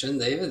question,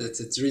 David.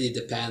 It really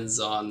depends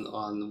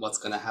on what's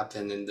going to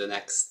happen in the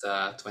next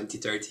 20,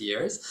 30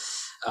 years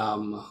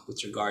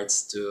with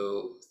regards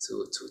to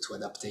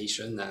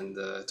adaptation and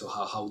to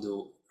how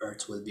the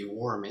Earth will be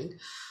warming.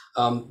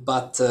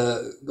 But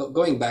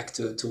going back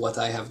to what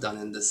I have done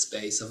in this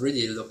space, I've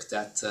really looked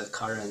at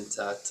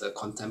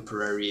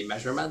contemporary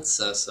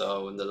measurements.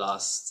 So in the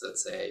last,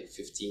 let's say,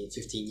 15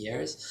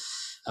 years.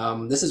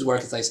 This is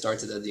work that I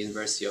started at the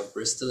University of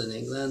Bristol in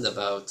England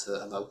about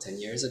 10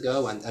 years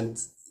ago, and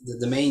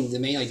the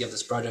main idea of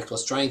this project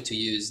was trying to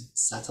use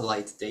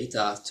satellite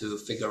data to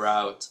figure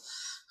out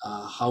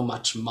how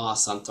much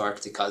mass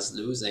Antarctica is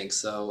losing.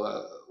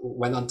 So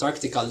when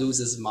Antarctica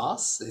loses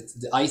mass,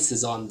 the ice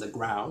is on the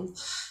ground.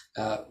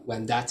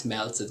 When that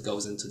melts, it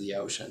goes into the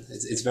ocean.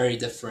 It's very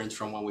different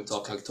from when we're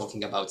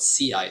talking about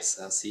sea ice.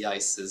 Sea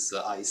ice is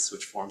ice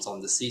which forms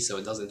on the sea, so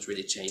it doesn't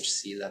really change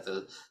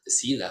the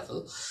sea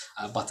level.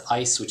 But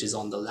ice which is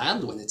on the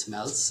land, when it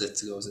melts,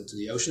 it goes into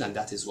the ocean, and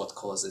that is what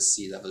causes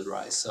sea level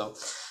rise. So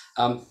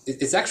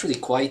it's actually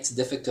quite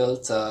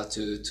difficult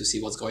to see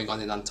what's going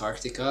on in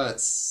Antarctica.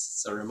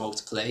 It's a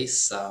remote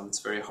place. It's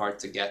very hard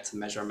to get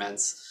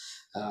measurements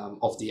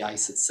of the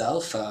ice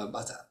itself,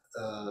 but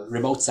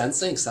remote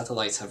sensing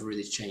satellites have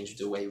really changed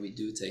the way we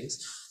do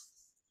things.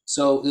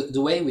 So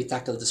the way we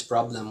tackled this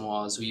problem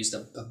was we used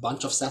a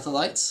bunch of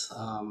satellites.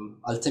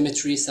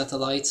 Altimetry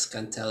satellites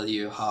can tell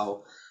you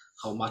how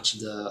much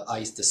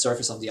the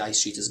surface of the ice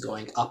sheet is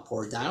going up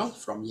or down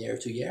from year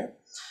to year.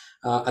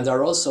 And there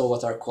are also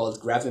what are called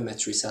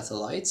gravimetry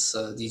satellites.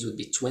 These would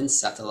be twin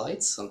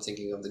satellites. I'm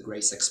thinking of the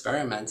GRACE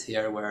experiment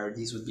here, where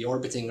these would be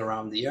orbiting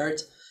around the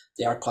Earth.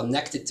 They are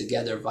connected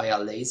together via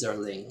laser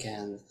link,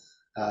 and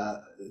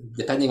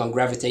depending on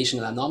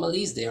gravitational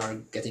anomalies, they are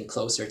getting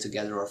closer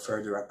together or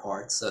further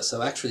apart.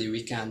 So actually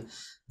we can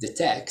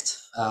detect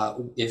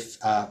if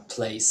a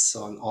place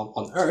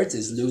on Earth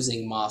is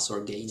losing mass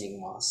or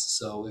gaining mass.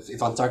 So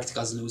if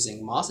Antarctica is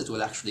losing mass, it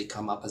will actually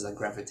come up as a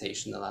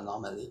gravitational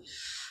anomaly.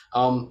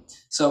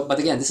 But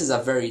again, this is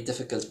a very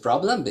difficult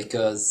problem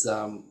because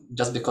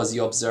just because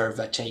you observe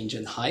a change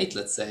in height,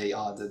 let's say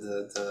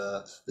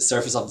the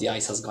surface of the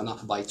ice has gone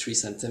up by 3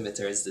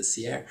 centimeters this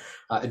year,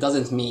 it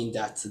doesn't mean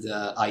that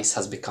the ice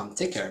has become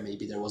thicker.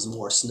 Maybe there was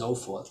more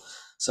snowfall.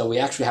 So we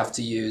actually have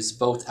to use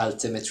both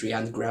altimetry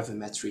and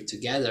gravimetry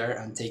together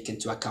and take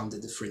into account the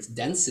different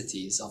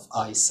densities of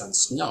ice and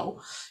snow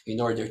in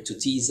order to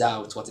tease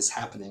out what is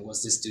happening.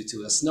 Was this due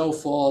to a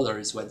snowfall, or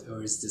is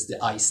this the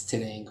ice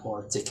thinning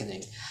or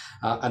thickening?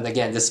 And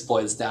again, this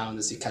boils down,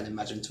 as you can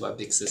imagine, to a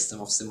big system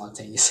of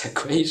simultaneous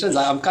equations.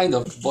 I'm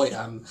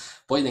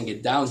boiling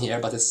it down here,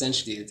 but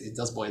essentially it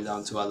does boil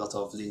down to a lot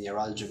of linear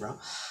algebra.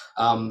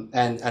 And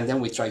then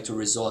we try to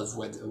resolve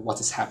what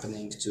is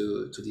happening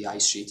to the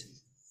ice sheet.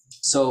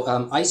 So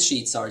ice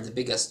sheets are the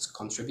biggest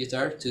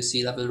contributor to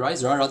sea level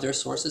rise. There are other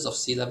sources of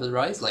sea level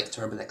rise, like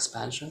thermal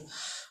expansion,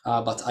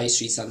 but ice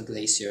sheets and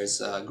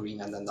glaciers,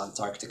 Greenland and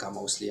Antarctica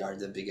mostly, are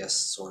the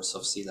biggest source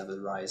of sea level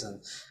rise.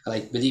 And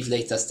I believe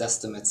latest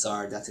estimates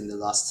are that in the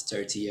last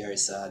 30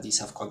 years, these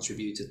have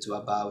contributed to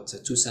about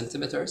 2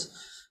 centimeters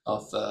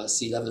of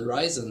sea level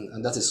rise,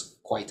 and that is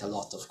quite a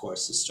lot, of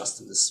course. It's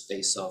just in the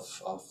space of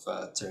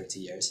 30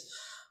 years.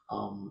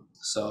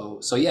 So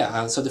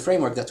the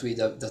framework that we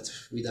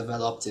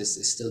developed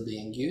is still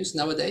being used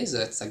nowadays.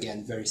 It's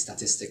again very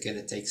statistical.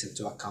 It takes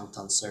into account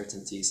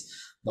uncertainties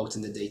both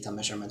in the data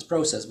measurement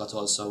process, but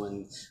also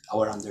in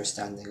our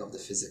understanding of the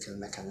physical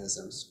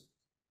mechanisms.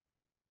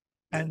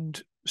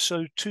 And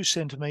so 2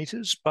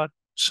 centimeters, but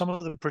some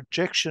of the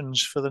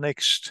projections for the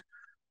next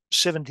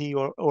 70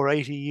 or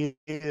 80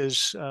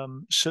 years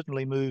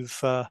certainly move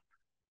a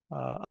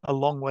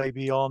long way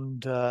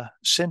beyond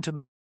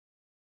centimeters.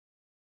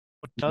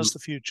 What does the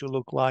future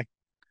look like?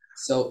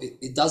 So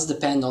it does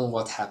depend on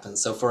what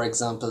happens. So for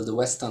example, the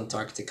West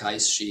Antarctic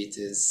ice sheet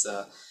is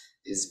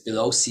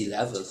below sea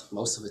level.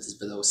 Most of it is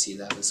below sea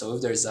level. So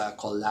if there's a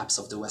collapse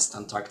of the West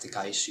Antarctic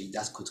ice sheet,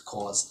 that could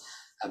cause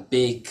a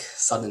big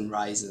sudden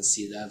rise in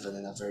sea level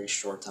in a very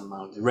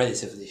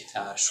relatively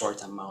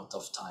short amount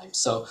of time.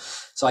 So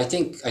I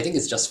think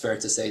it's just fair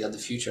to say that the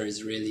future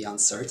is really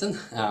uncertain.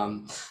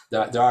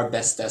 There are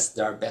best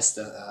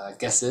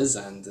guesses,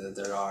 and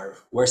there are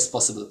worst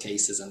possible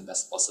cases and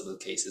best possible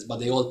cases, but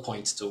they all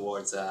point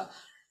towards a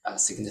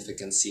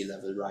significant sea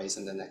level rise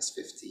in the next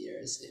 50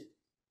 years. Yeah.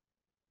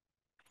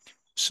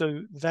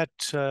 So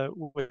that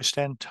West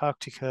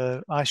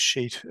Antarctica ice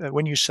sheet,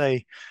 when you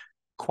say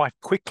quite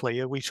quickly,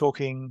 are we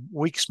talking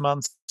weeks,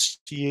 months,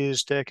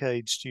 years,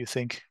 decades, do you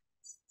think?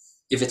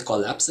 If it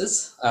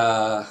collapses,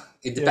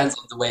 it depends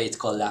on the way it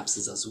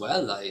collapses as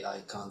well.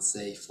 I can't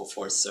say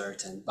for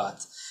certain,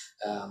 but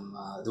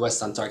the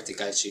West Antarctic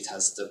ice sheet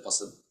has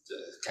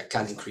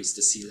can increase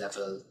the sea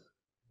level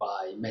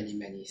by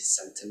many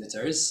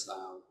centimeters.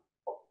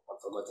 I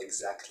forgot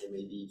exactly,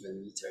 maybe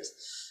even meters.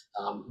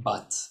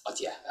 But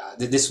yeah,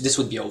 this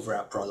would be over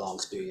a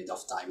prolonged period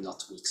of time,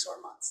 not weeks or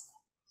months.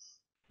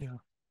 Yeah.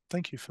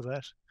 Thank you for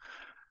that.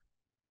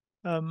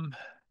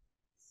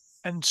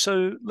 And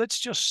so let's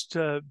just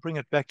bring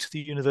it back to the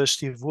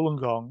University of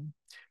Wollongong.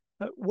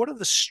 What are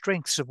the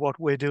strengths of what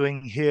we're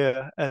doing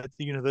here at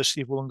the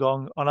University of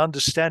Wollongong on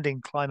understanding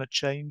climate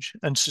change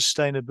and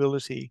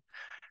sustainability?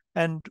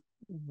 And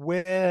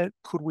where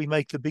could we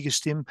make the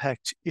biggest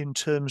impact in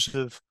terms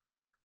of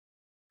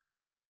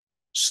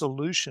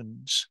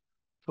solutions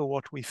for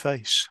what we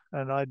face?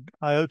 And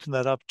I open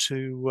that up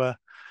to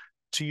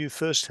you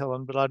first,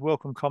 Helen, but I'd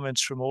welcome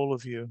comments from all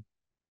of you.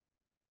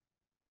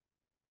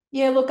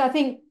 Yeah, look, I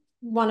think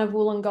one of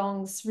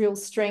Wollongong's real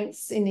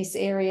strengths in this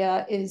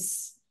area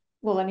is,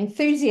 well, an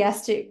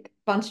enthusiastic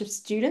bunch of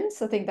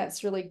students. I think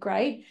that's really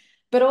great,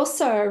 but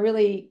also a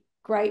really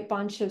great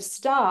bunch of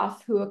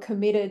staff who are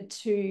committed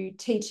to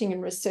teaching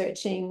and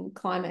researching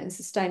climate and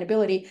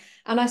sustainability.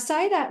 And I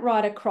say that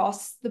right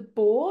across the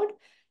board.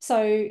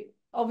 So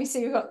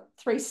obviously we've got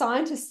 3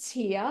 scientists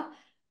here,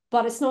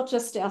 but it's not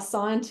just our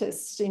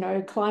scientists. You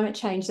know, climate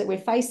change that we're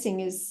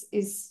facing is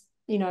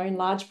you know, in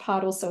large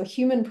part also a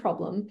human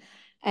problem.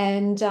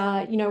 And,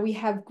 you know, we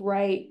have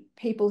great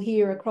people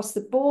here across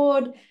the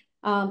board.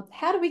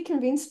 How do we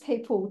convince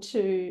people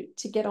to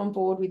get on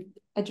board with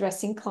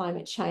addressing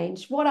climate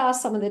change? What are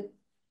some of the,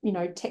 you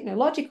know,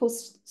 technological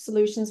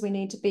solutions we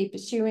need to be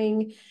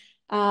pursuing?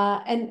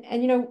 And,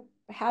 you know,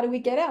 how do we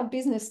get our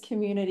business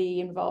community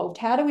involved?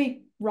 How do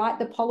we write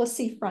the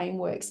policy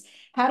frameworks?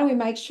 How do we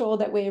make sure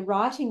that we're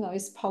writing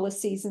those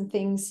policies and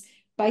things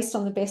based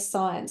on the best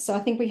science? So I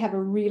think we have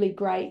a really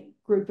great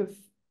group of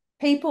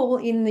people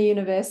in the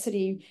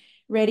university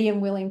ready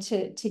and willing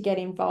to get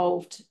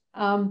involved.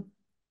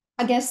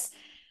 I guess,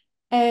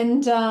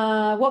 and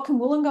what can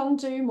Wollongong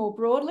do more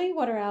broadly?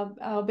 What are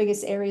our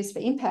biggest areas for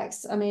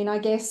impacts? I mean, I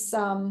guess,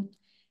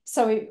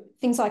 so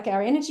things like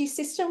our energy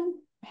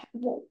system,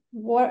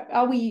 what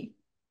are we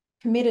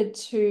committed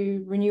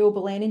to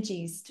renewable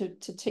energies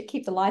to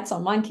keep the lights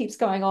on? Mine keeps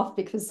going off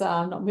because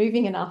I'm not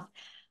moving enough.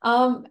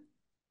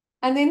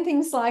 And then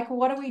things like,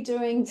 what are we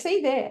doing?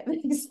 See there,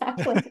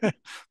 exactly.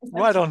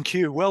 Right on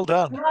cue. Well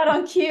done. Right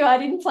on cue. I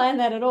didn't plan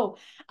that at all.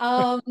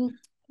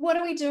 What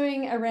are we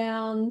doing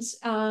around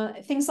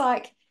things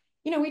like,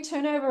 you know, we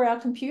turn over our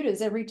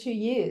computers every 2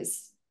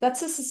 years.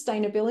 That's a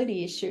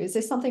sustainability issue. Is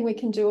there something we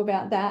can do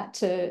about that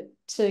to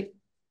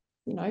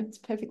you know, it's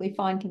a perfectly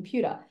fine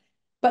computer.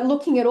 But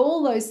looking at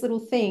all those little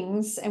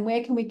things and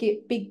where can we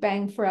get big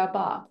bang for our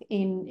buck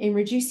in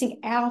reducing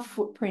our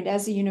footprint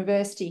as a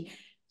university.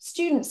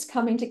 Students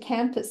coming to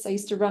campus, I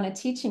used to run a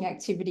teaching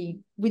activity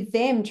with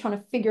them trying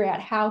to figure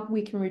out how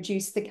we can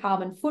reduce the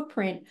carbon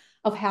footprint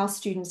of how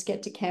students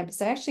get to campus.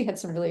 They actually had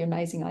some really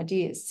amazing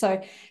ideas.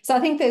 So I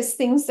think there's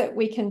things that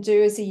we can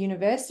do as a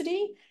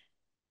university.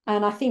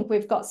 And I think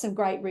we've got some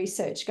great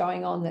research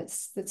going on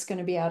that's going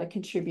to be able to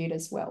contribute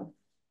as well.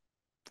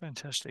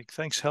 Fantastic.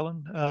 Thanks,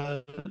 Helen.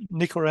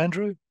 Nick or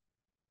Andrew?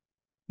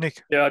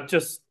 Nick. Yeah, I'd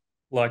just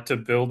like to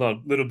build a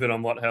little bit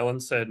on what Helen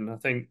said. And I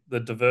think the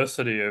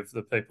diversity of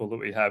the people that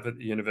we have at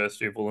the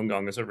University of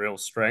Wollongong is a real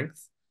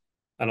strength.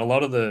 And a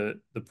lot of the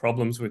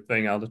problems with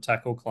being able to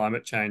tackle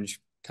climate change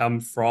come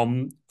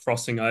from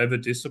crossing over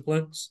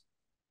disciplines.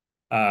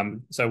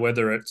 So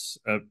whether it's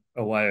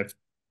a way of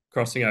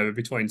crossing over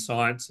between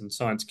science and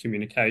science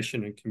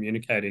communication and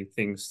communicating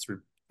things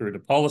through to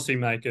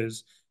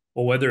policymakers,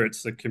 or whether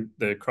it's the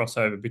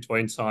crossover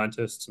between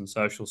scientists and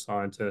social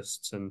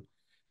scientists and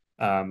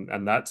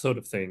that sort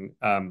of thing.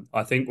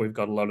 I think we've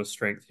got a lot of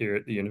strength here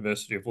at the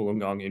University of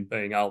Wollongong in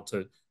being able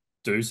to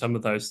do some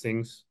of those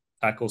things,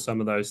 tackle some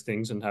of those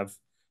things, and have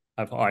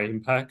high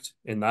impact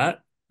in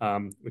that,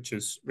 which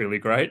is really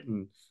great.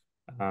 And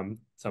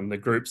some of the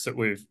groups that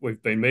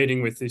we've been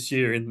meeting with this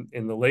year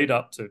in the lead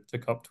up to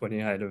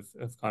COP28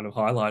 have kind of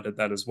highlighted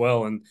that as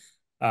well. And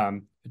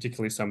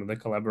particularly some of the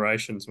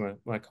collaborations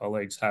my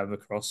colleagues have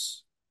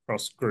across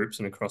groups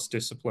and across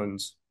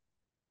disciplines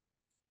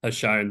has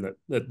shown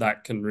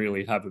that can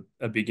really have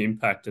a big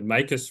impact and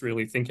make us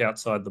really think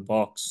outside the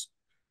box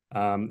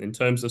in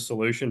terms of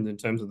solutions, in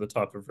terms of the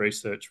type of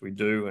research we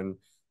do,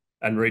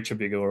 and reach a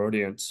bigger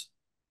audience.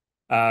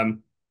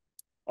 On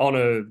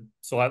a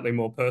slightly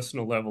more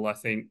personal level, I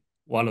think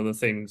one of the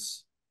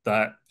things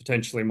that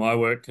potentially my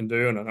work can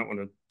do, and I don't want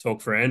to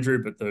talk for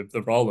Andrew, but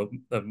the role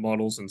of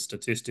models and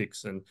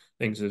statistics and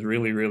things is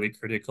really, really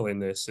critical in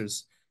this,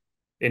 is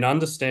in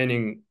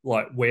understanding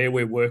like where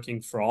we're working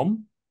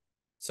from,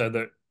 so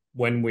that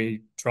when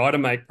we try to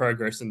make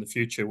progress in the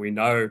future, we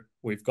know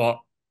we've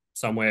got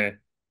somewhere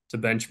to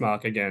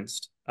benchmark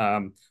against.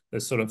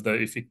 There's sort of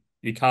if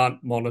you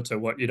can't monitor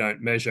what you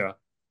don't measure.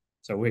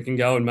 So we can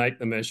go and make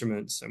the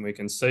measurements and we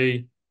can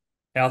see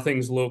how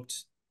things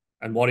looked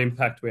and what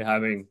impact we're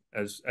having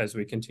as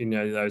we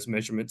continue those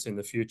measurements in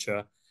the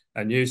future,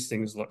 and use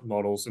things like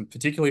models and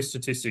particularly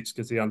statistics,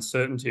 because the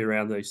uncertainty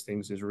around these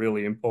things is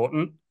really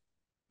important.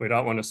 We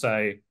don't want to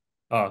say,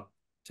 oh,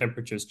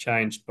 temperature's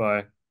changed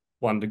by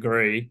 1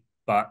 degree,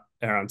 but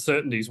our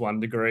uncertainty is 1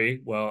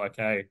 degree. Well,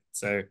 okay,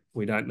 so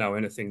we don't know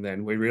anything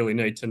then. We really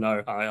need to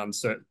know how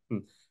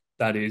uncertain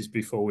that is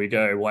before we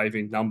go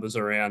waving numbers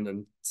around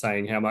and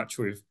saying how much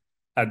we've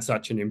had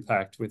such an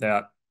impact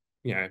without,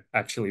 you know,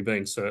 actually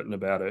being certain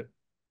about it.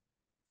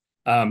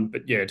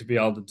 But yeah, to be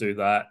able to do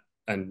that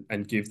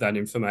and give that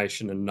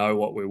information and know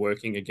what we're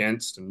working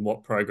against and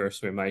what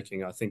progress we're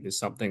making, I think is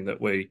something that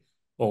we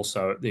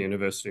also at the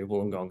University of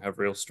Wollongong have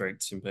real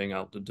strengths in being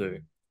able to do.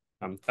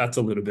 That's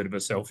a little bit of a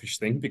selfish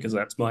thing because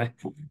that's my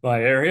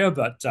area,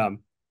 but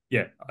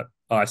yeah,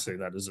 I see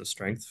that as a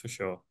strength for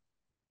sure.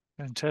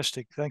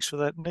 Fantastic. Thanks for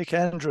that, Nick.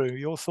 Andrew,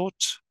 your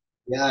thoughts?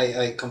 Yeah,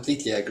 I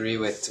completely agree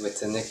with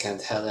Nick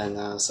and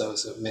Helen. So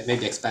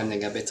maybe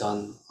expanding a bit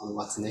on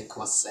what Nick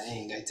was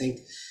saying. I think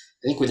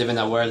we live in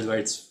a world where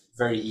it's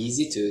very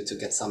easy to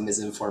get some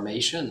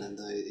misinformation, and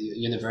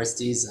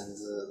universities and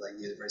like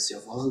the University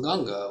of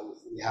Wollongong,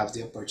 we have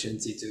the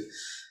opportunity to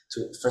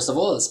first of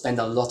all spend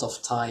a lot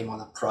of time on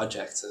a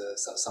project.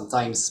 So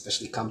sometimes,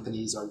 especially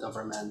companies or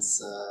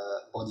governments,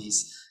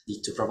 bodies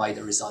need to provide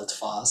a result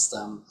fast.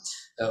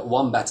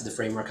 Wombat, the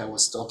framework I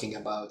was talking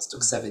about,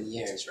 took 7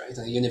 years, right?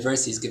 And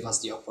universities give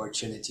us the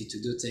opportunity to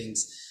do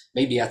things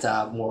maybe at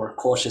a more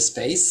cautious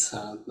pace,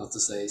 not to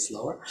say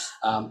slower,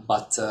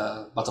 but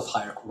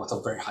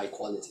of very high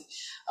quality.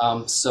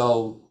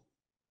 So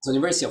the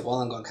University of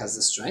Wollongong has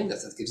the strength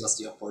that gives us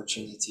the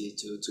opportunity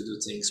to do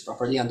things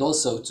properly, and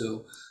also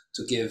to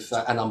give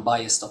an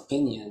unbiased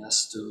opinion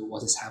as to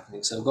what is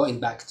happening. So going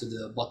back to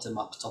the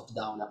bottom-up,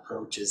 top-down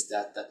approaches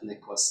that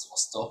Nick was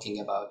talking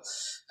about.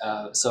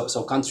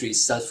 So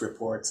countries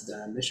self-report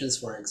their emissions,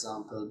 for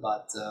example,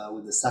 but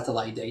with the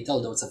satellite data,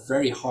 although it's a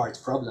very hard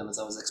problem, as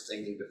I was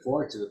explaining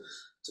before, to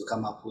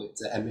come up with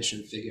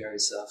emission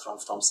figures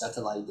from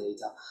satellite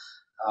data.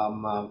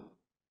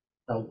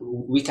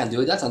 We can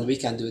do that, and we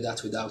can do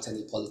that without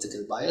any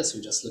political bias.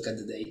 We just look at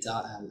the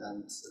data,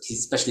 and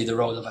especially the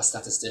role of a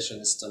statistician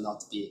is to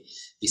not be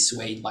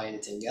swayed by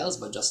anything else,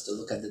 but just to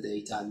look at the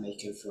data and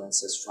make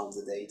inferences from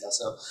the data.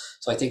 So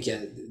I think,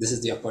 yeah, this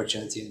is the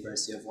opportunity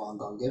University of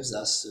Wollongong gives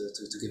us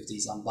to give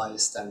these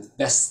unbiased and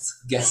best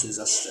guesses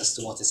as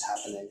to what is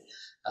happening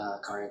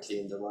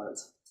currently in the world.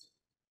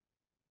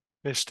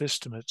 Best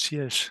estimates,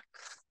 yes.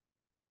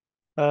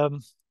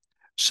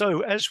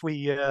 So as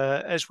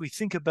we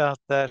think about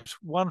that,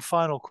 one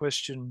final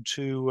question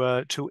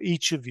to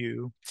each of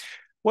you: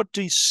 what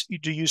do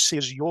you see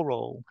as your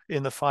role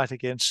in the fight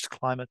against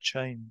climate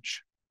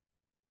change?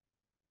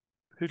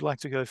 Who'd like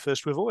to go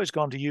first? We've always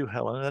gone to you,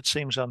 Helen. That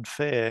seems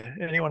unfair.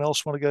 Anyone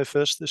else want to go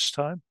first this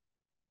time?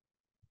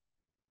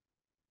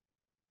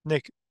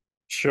 Nick.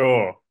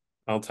 Sure,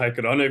 I'll take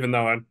it on, even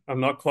though I'm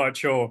not quite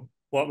sure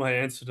what my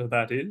answer to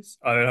that is.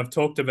 I've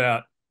talked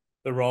about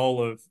the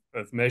role of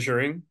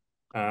measuring.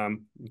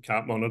 You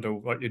can't monitor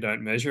what you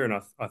don't measure,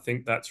 and I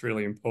think that's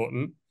really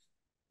important.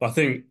 But I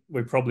think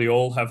we probably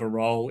all have a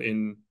role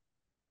in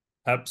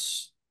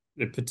perhaps,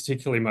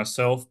 particularly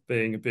myself,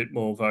 being a bit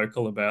more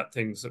vocal about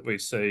things that we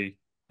see,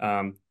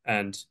 and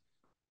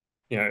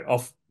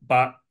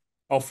but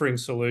offering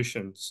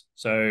solutions.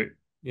 So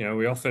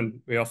we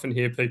often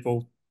hear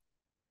people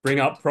bring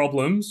up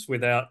problems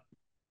without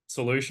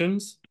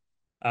solutions.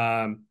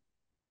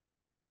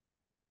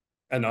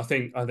 And I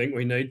think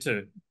we need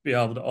to be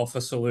able to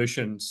offer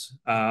solutions.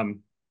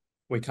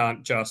 We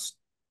can't just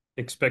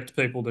expect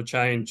people to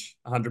change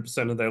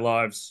 100% of their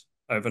lives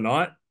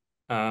overnight,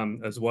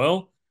 as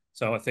well.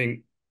 So I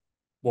think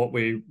what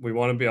we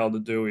want to be able to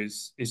do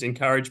is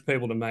encourage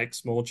people to make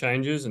small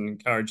changes, and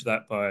encourage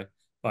that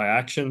by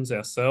actions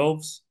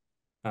ourselves,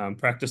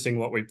 practicing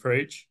what we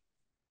preach.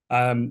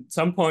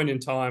 Some point in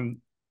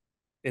time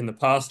in the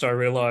past, I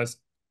realized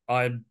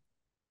I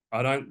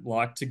don't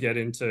like to get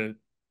into,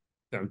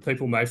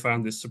 people may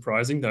find this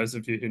surprising, those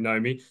of you who know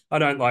me, I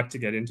don't like to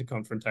get into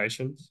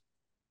confrontations.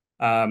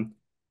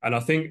 And I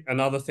think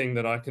another thing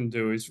that I can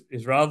do is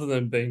rather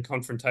than being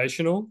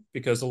confrontational,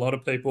 because a lot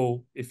of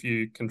people, if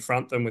you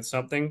confront them with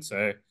something,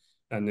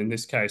 and in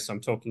this case,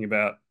 I'm talking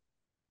about,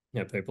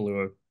 people who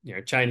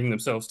are, chaining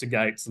themselves to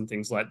gates and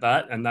things like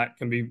that. And that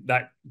can be,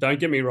 don't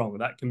get me wrong,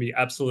 that can be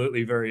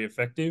absolutely very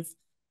effective.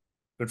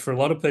 But for a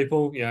lot of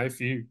people, if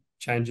you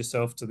change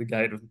yourself to the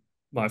gate of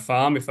my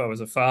farm, if I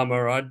was a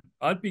farmer,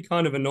 I'd be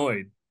kind of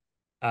annoyed.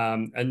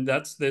 And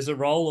there's a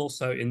role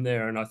also in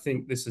there. And I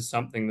think this is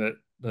something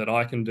that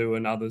I can do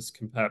and others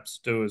can perhaps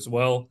do as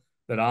well,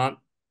 that aren't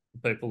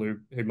people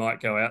who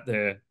might go out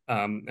there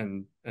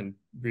and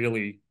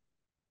really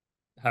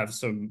have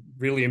some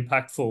really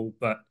impactful,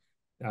 but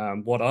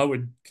what I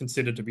would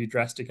consider to be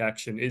drastic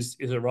action is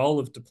a role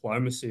of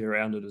diplomacy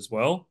around it as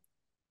well.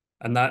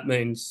 And that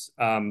means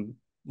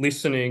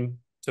listening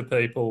to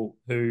people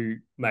who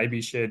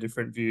maybe share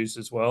different views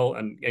as well,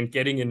 and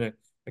getting in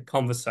a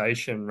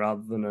conversation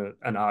rather than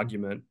an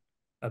argument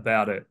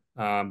about it,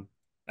 and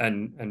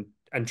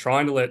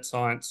trying to let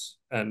science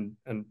and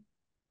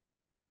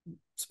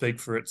speak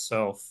for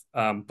itself,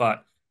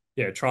 but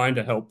trying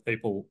to help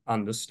people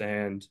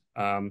understand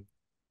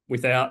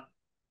without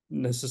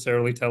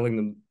necessarily telling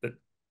them that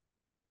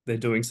they're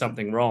doing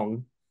something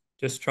wrong,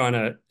 just trying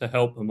to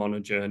help them on a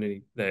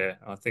journey there.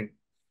 I think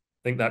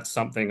that's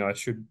something I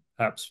should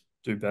perhaps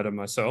do better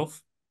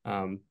myself.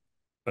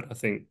 But I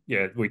think,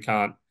 we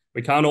can't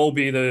all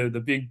be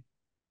the big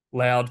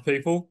loud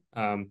people.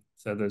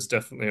 So there's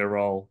definitely a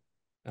role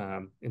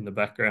in the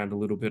background a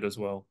little bit as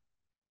well.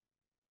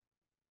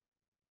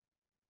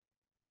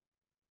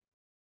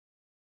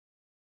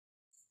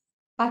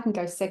 I can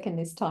go second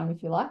this time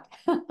if you like.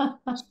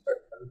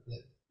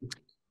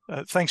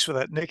 Thanks for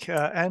that, Nick.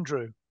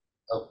 Andrew.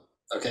 Oh,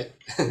 okay.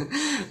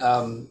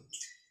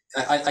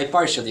 I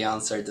partially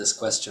answered this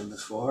question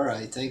before.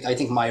 I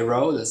think my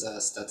role as a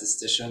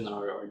statistician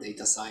or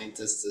data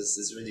scientist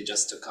is really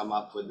just to come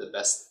up with the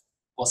best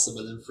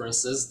possible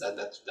inferences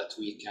that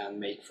we can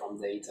make from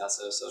data.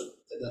 So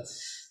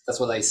that's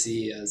what I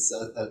see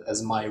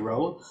as my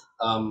role.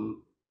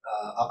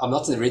 I'm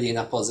not really in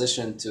a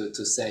position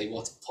to say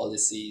what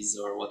policies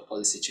or what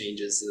policy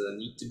changes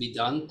need to be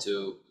done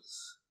to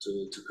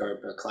curb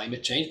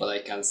climate change, but I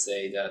can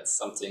say that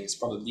something is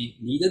probably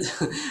needed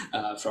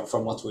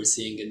from what we're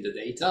seeing in the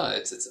data.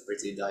 It's a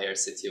pretty dire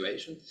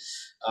situation.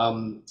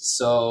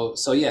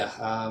 So yeah,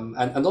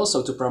 and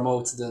also to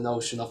promote the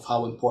notion of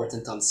how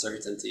important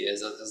uncertainty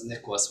is, as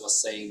Nick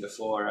was saying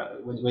before.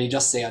 When you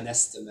just say an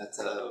estimate,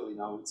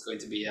 it's going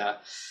to be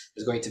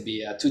there's going to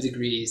be a 2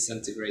 degrees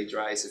centigrade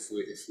rise if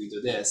we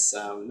do this.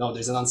 No,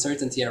 there's an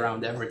uncertainty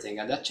around everything,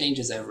 and that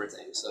changes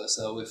everything.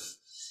 So if,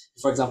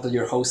 for example,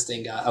 you're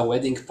hosting a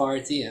wedding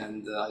party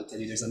and I tell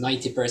you there's a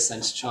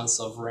 90% chance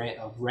of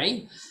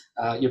rain,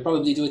 you'll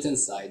probably do it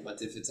inside.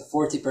 But if it's a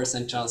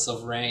 40% chance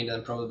of rain,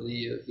 then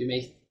probably you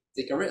may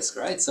take a risk,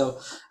 right? So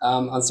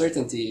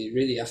uncertainty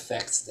really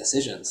affects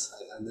decisions,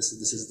 and this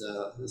is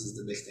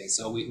the big thing.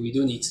 So we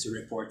do need to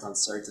report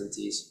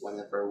uncertainties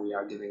whenever we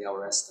are giving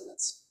our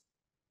estimates.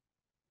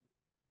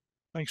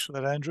 Thanks for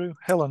that, Andrew.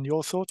 Helen,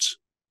 your thoughts?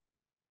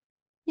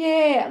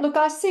 Yeah, look,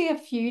 I see a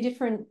few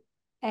different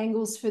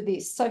angles for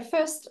this. So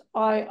first,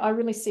 I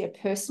really see a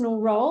personal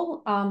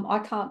role. I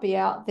can't be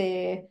out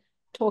there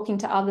talking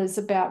to others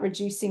about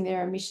reducing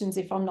their emissions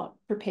if I'm not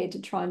prepared to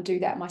try and do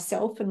that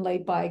myself and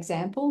lead by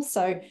example.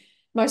 So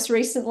most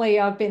recently,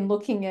 I've been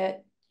looking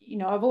at,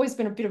 I've always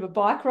been a bit of a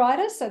bike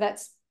rider, so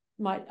that's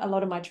a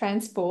lot of my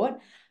transport,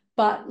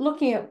 but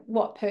looking at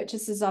what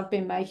purchases I've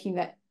been making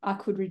that I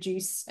could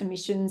reduce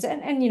emissions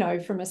and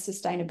from a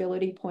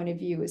sustainability point of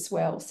view as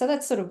well. So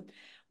that's sort of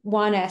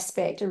one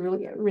aspect, a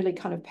really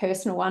kind of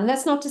personal one.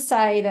 That's not to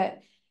say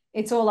that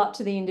it's all up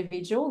to the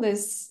individual.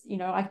 There's,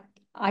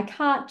 I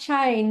can't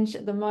change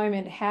at the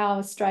moment how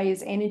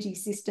Australia's energy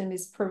system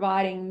is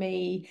providing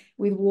me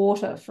with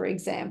water, for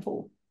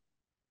example.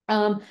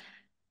 But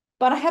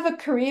I have a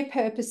career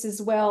purpose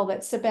as well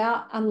that's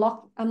about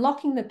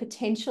unlocking the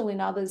potential in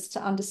others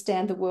to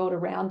understand the world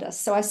around us.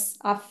 So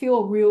I feel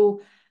a real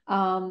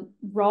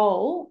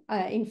role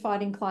in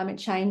fighting climate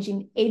change,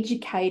 in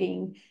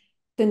educating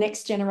the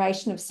next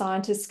generation of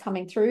scientists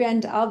coming through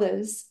and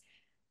others.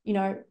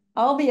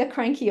 I'll be a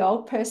cranky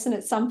old person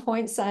at some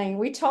point saying,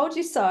 we told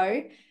you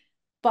so,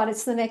 but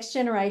it's the next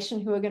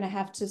generation who are going to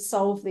have to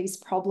solve these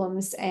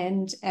problems,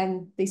 and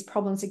these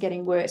problems are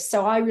getting worse.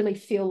 So I really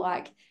feel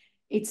like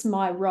it's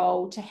my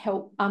role to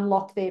help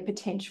unlock their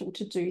potential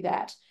to do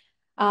that.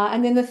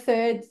 And then the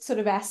third sort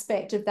of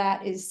aspect of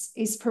that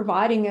is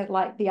providing it,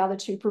 like the other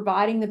two,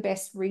 providing the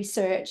best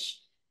research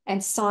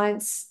and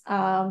science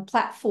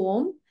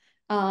platform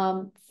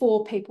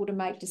for people to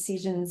make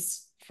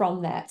decisions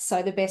from that.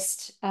 So the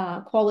best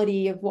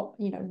quality of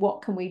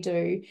what can we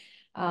do?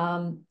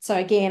 So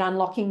again,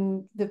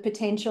 unlocking the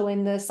potential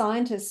in the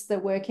scientists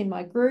that work in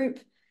my group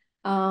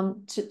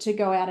to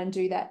go out and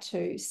do that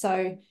too.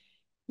 So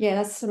yeah,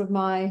 that's sort of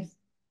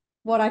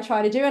what I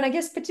try to do. And I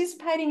guess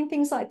participating in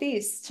things like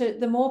this,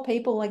 the more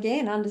people,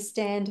 again,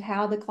 understand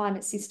how the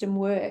climate system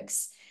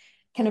works,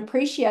 can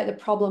appreciate the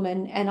problem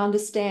and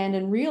understand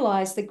and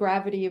realise the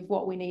gravity of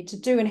what we need to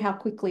do and how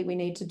quickly we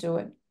need to do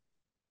it.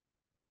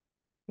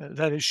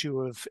 That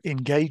issue of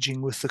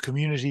engaging with the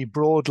community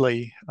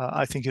broadly,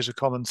 I think, is a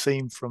common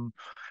theme from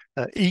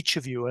each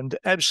of you, and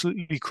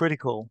absolutely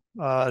critical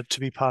to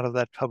be part of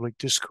that public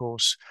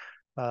discourse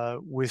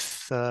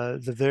with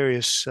the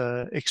various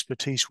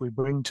expertise we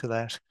bring to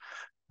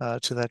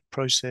that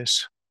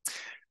process.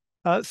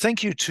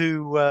 Thank you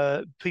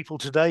to people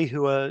today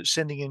who are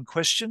sending in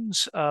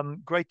questions.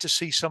 Great to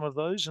see some of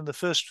those. And the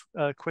first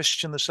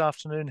question this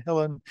afternoon,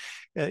 Helen,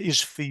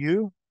 is for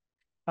you.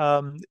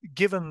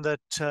 Given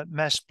that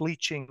mass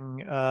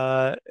bleaching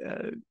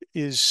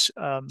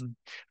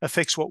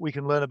affects what we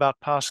can learn about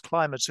past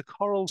climates, are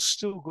corals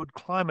still good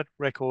climate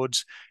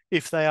records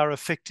if they are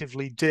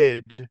effectively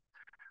dead?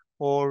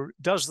 Or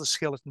does the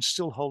skeleton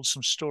still hold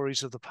some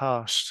stories of the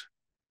past?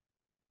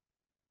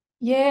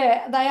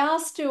 Yeah, they are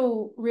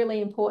still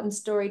really important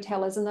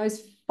storytellers. And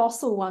those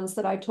fossil ones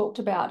that I talked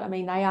about, I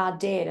mean, they are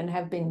dead and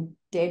have been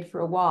dead for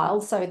a while.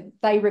 So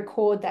they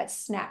record that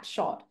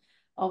snapshot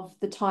of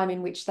the time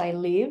in which they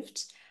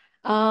lived.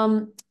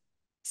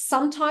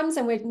 Sometimes,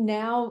 and we're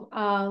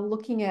now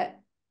looking at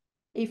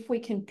if we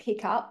can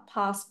pick up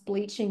past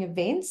bleaching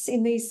events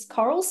in these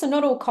corals. So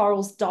not all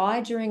corals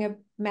die during a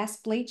mass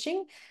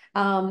bleaching.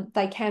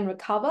 They can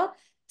recover.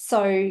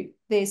 So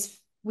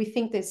we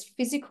think there's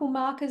physical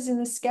markers in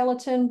the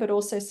skeleton, but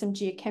also some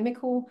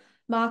geochemical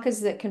markers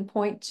that can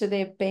point to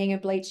there being a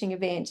bleaching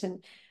event.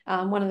 And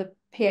one of the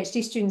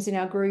PhD students in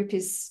our group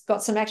has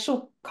got some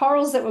actual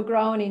corals that were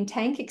grown in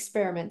tank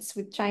experiments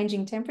with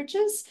changing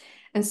temperatures.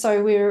 And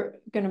so we're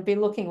going to be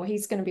looking, or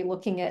he's going to be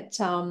looking at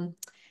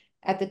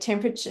the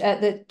temperature,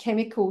 at the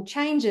chemical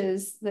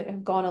changes that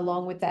have gone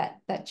along with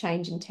that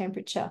change in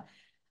temperature.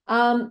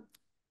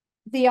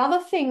 The other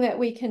thing that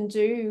we can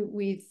do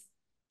with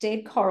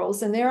dead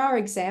corals, and there are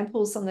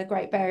examples on the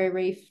Great Barrier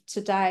Reef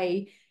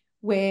today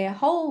where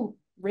whole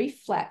reef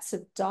flats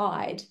have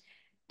died.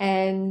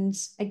 And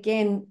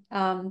again,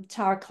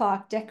 Tara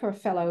Clark-Decker, a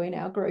fellow in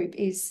our group,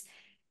 is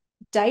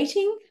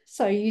dating.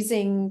 So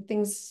using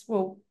things,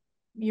 well,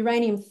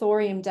 uranium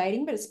thorium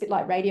dating, but it's a bit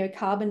like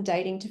radiocarbon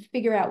dating to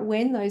figure out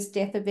when those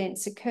death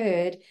events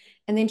occurred,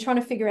 and then trying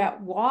to figure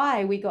out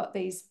why we got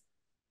these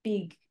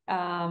big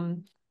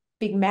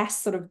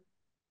mass sort of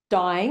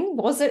dying.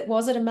 Was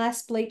it a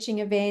mass bleaching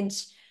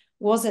event?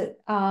 Was it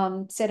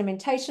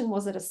sedimentation?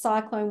 Was it a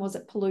cyclone? Was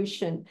it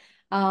pollution?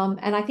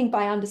 And I think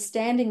by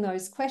understanding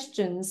those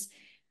questions,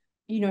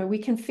 we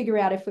can figure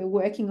out if we're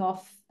working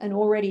off an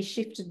already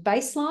shifted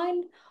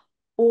baseline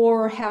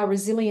or how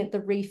resilient the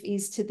reef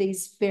is to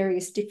these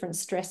various different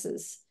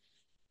stresses.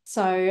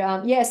 So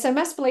so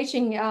mass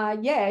bleaching,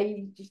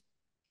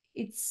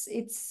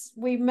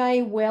 we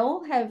may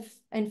well have,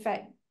 in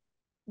fact,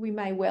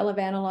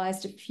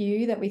 analysed a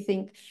few that we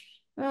think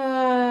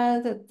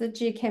the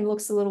geochem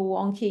looks a little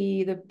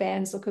wonky, the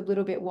bands look a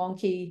little bit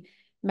wonky.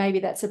 Maybe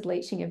that's a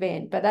bleaching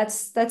event, but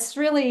that's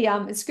really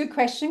it's a good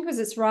question because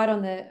it's right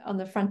on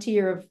the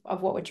frontier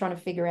of what we're trying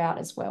to figure out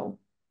as well.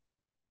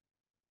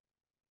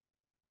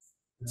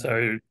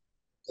 So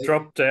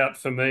dropped out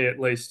for me, at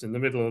least in the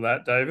middle of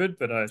that, David,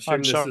 but I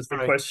assume this is the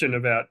question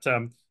about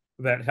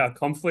how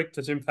conflict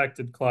has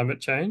impacted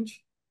climate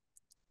change.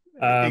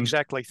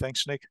 Exactly.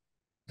 Thanks, Nick.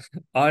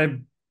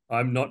 I'm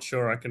not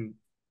sure I can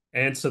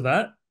answer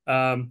that.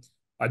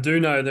 I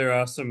do know there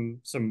are some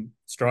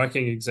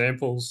striking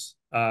examples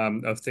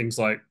of things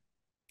like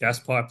gas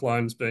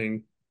pipelines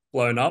being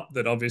blown up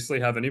that obviously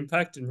have an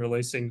impact in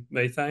releasing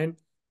methane.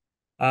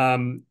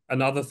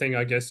 Another thing,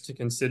 I guess, to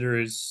consider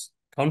is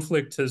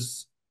conflict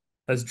has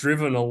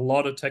driven a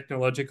lot of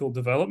technological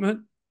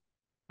development,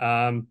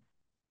 and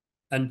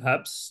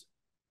perhaps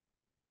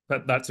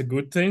that's a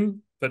good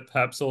thing. But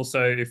perhaps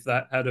also, if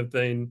that had have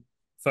been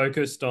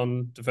focused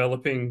on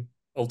developing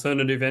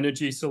alternative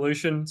energy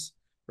solutions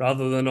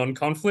rather than on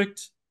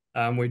conflict,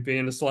 we'd be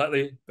in a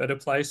slightly better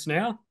place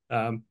now.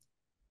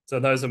 So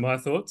those are my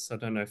thoughts. I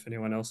don't know if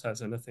anyone else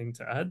has anything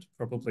to add.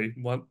 Probably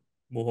one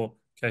more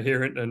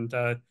coherent and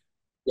I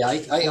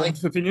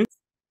opinion.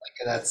 I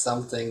could add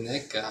something,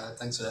 Nick.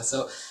 Thanks for that.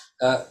 So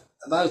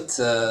about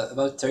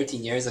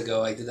 13 years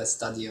ago, I did a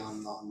study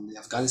on the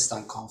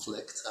Afghanistan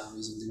conflict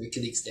using the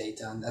WikiLeaks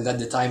data, and at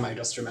the time, I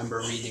just remember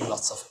reading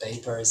lots of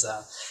papers.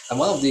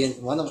 And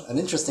an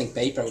interesting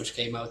paper which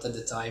came out at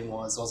the time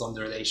was on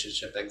the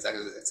relationship. It's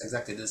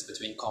exactly this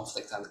between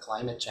conflict and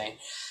climate change.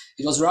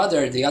 It was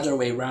rather the other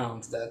way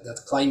around,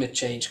 that climate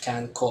change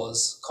can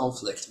cause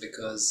conflict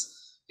because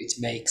it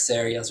makes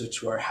areas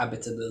which were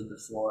habitable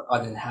before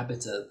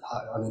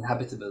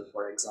uninhabitable,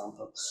 for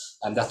example,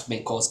 and that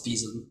may cause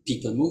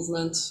people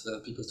movement,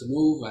 people to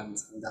move, and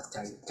that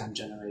can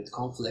generate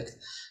conflict.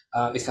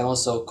 It can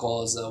also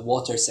cause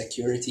water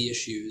security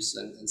issues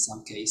in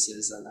some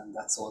cases, and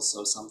that's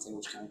also something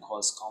which can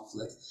cause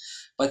conflict.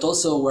 But it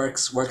also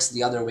works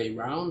the other way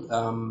around.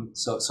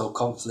 So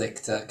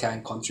conflict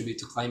can contribute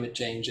to climate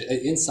change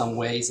in some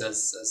ways,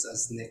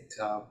 as Nick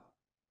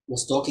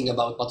was talking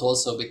about, but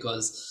also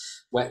because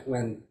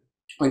when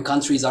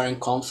countries are in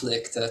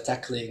conflict,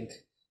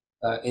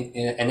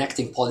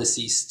 enacting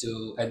policies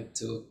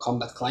to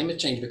combat climate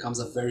change becomes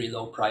a very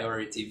low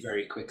priority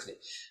very quickly.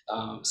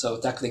 So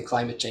tackling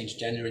climate change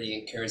generally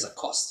incurs a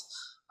cost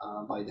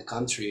by the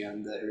country,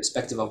 and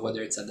irrespective of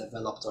whether it's a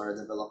developed or a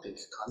developing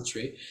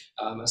country,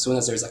 as soon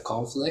as there's a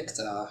conflict,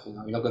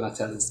 you're not going to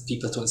tell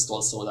people to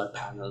install solar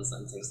panels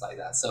and things like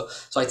that. So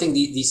I think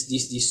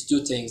these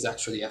two things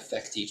actually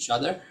affect each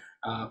other.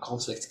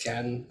 Conflict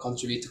can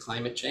contribute to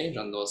climate change,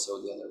 and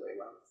also the other way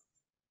around.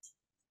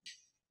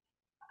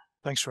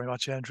 Thanks very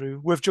much, Andrew.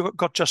 We've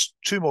got just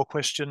two more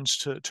questions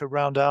to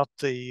round out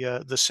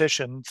the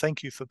session.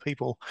 Thank you for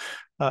people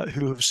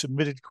who have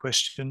submitted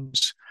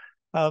questions.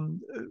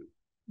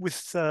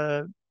 With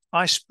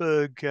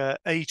iceberg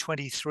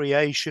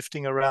A23A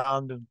shifting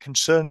around and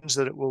concerns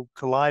that it will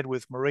collide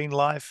with marine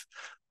life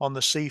on the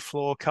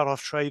seafloor, cut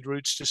off trade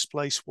routes,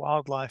 displace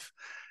wildlife,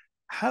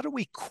 how do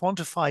we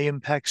quantify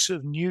impacts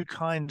of new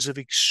kinds of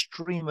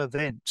extreme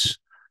events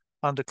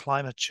under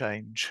climate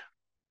change?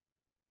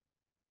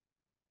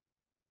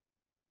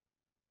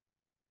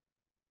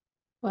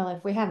 Well,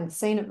 if we haven't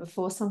seen it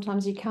before,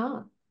 sometimes you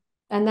can't.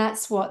 And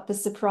that's what the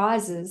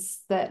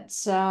surprises that,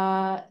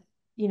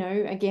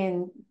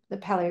 again, the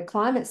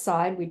paleoclimate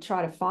side, we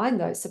try to find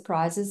those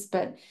surprises,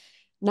 but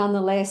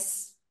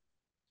nonetheless,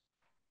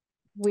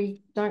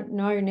 we don't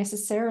know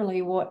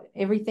necessarily what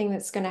everything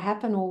that's going to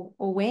happen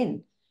or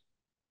when.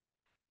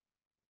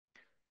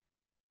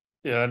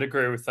 Yeah, I'd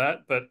agree with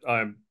that, but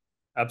I'm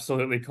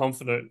absolutely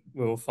confident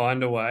we'll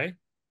find a way.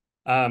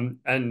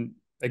 And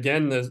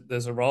again,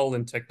 there's a role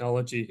in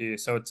technology here.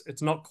 So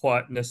it's not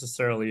quite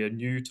necessarily a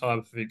new type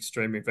of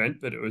extreme event,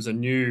 but it was a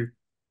new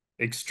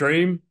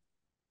extreme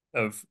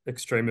of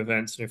extreme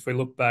events. And if we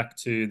look back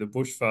to the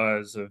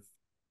bushfires of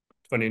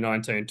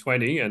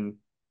 2019-20, and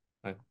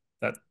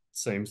that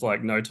seems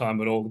like no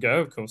time at all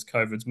ago. Of course,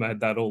 COVID's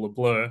made that all a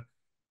blur.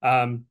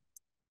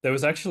 There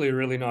was actually a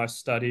really nice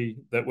study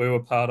that we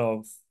were part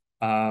of,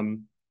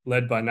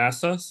 led by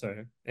NASA.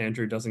 So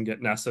Andrew doesn't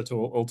get NASA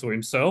all to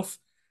himself.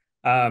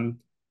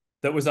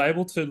 That was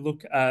able to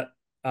look at.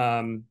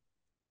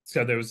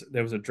 So there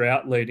was a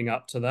drought leading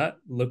up to that.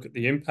 Look at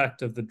the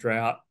impact of the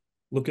drought.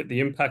 Look at the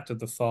impact of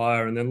the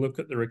fire, and then look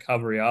at the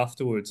recovery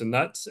afterwards. And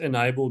that's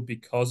enabled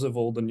because of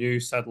all the new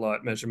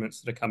satellite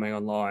measurements that are coming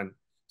online.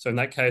 So in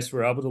that case,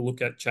 we're able to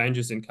look at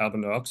changes in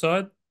carbon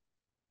dioxide.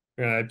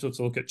 We're able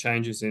to look at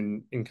changes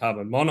in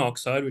carbon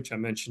monoxide, which I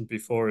mentioned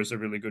before is a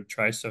really good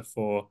tracer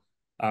for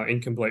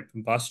incomplete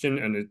combustion,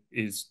 and it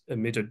is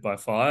emitted by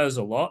fires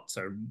a lot.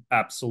 So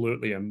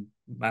absolutely a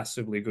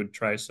massively good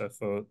tracer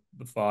for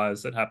the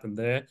fires that happen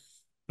there.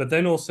 But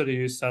then also to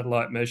use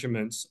satellite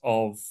measurements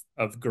of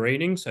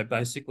greening, so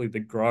basically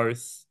the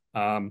growth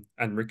and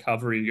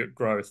recovery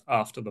growth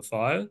after the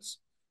fires.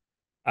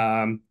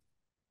 And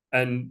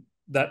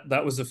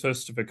that was the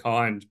first of a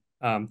kind,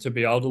 to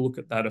be able to look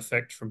at that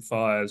effect from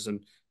fires.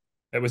 And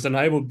it was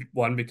enabled,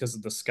 one, because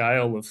of the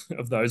scale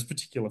of those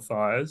particular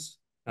fires,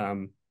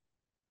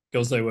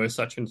 because they were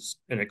such an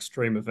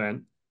extreme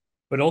event,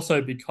 but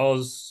also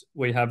because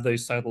we have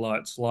these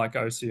satellites like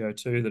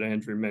OCO2 that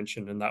Andrew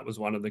mentioned, and that was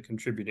one of the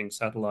contributing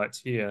satellites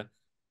here,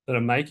 that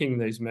are making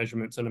these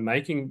measurements and are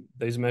making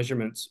these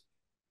measurements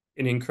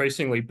in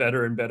increasingly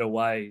better and better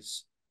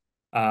ways.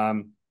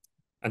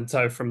 And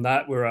so from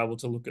that, we're able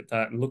to look at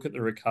that and look at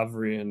the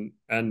recovery,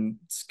 and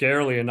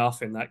scarily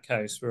enough in that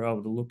case, we're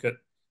able to look at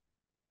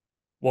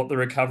what the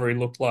recovery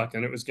looked like,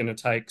 and it was going to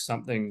take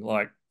something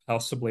like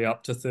possibly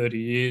up to 30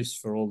 years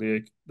for all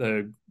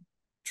the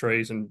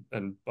trees and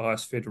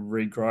biosphere to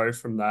regrow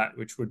from that,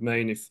 which would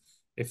mean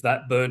if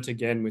that burnt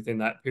again within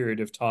that period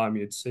of time,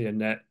 you'd see a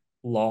net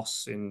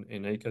loss in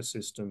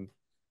ecosystem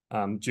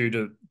due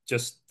to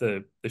just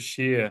the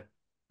sheer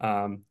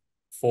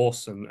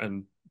force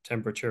and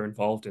temperature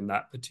involved in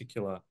that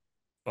particular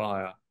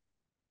fire.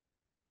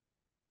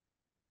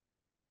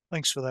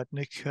 Thanks for that,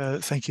 Nick.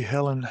 Thank you,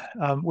 Helen.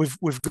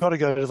 We've got to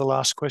go to the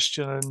last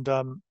question,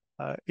 and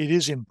it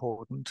is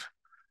important.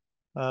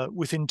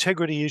 With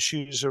integrity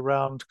issues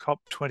around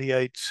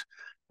COP28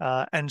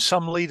 and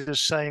some leaders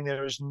saying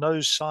there is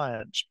no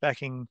science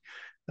backing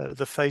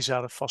the phase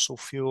out of fossil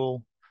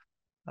fuel,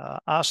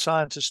 are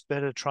scientists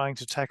better trying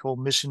to tackle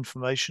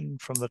misinformation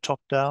from the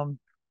top down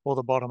or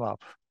the bottom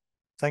up?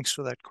 Thanks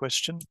for that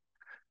question.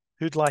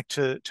 Who'd like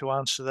to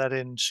answer that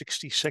in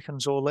 60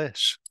 seconds or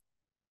less?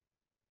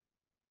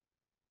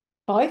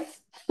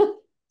 Both.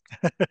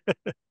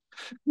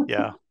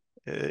 Yeah.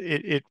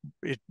 It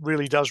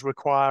really does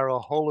require a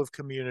whole of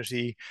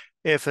community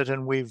effort,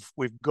 and we've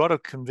got to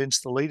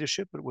convince the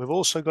leadership, but we've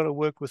also got to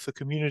work with the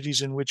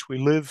communities in which we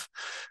live,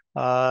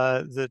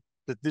 that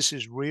this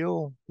is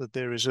real, that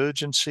there is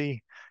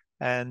urgency,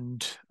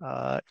 and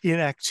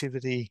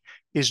inactivity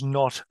is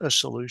not a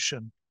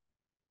solution.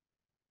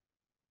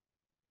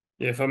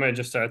 Yeah, if I may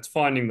just say, it's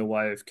finding the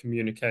way of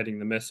communicating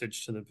the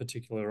message to the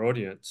particular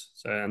audience.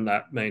 So, and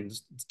that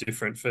means it's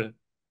different for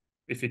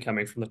if you're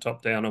coming from the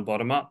top down or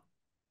bottom up.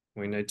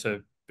 We need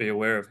to be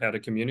aware of how to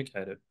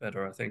communicate it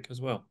better, I think, as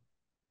well.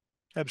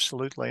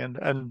 Absolutely,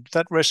 and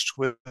that rests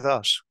with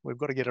us. We've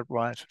got to get it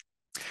right.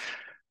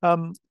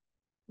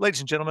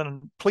 Ladies and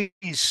gentlemen,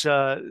 please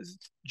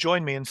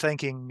join me in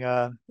thanking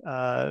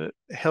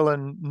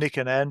Helen, Nick,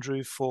 and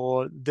Andrew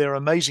for their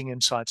amazing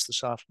insights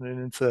this afternoon,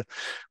 and for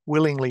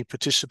willingly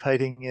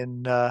participating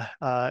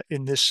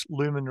in this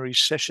Luminaries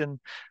session.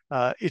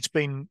 It's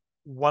been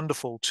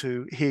wonderful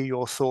to hear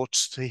your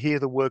thoughts, to hear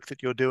the work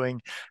that you're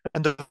doing,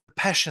 and the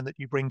passion that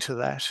you bring to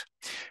that.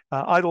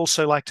 I'd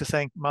also like to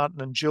thank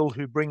Martin and Jill,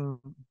 who bring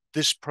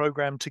this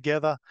program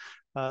together.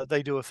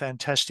 They do a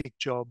fantastic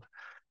job.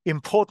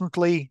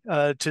 Importantly,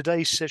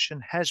 today's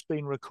session has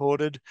been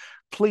recorded.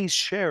 Please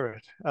share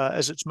it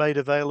as it's made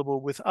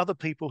available with other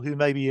people who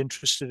may be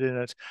interested in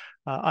it.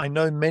 I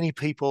know many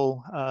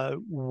people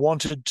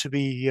wanted to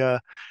be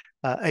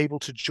able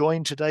to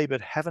join today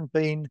but haven't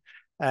been,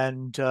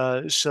 and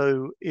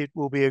so it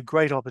will be a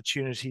great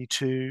opportunity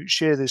to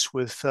share this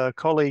with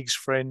colleagues,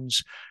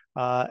 friends,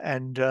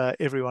 and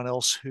everyone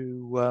else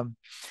who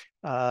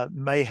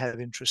may have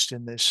interest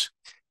in this.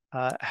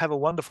 Have a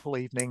wonderful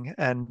evening,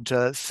 and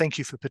thank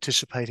you for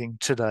participating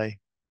today.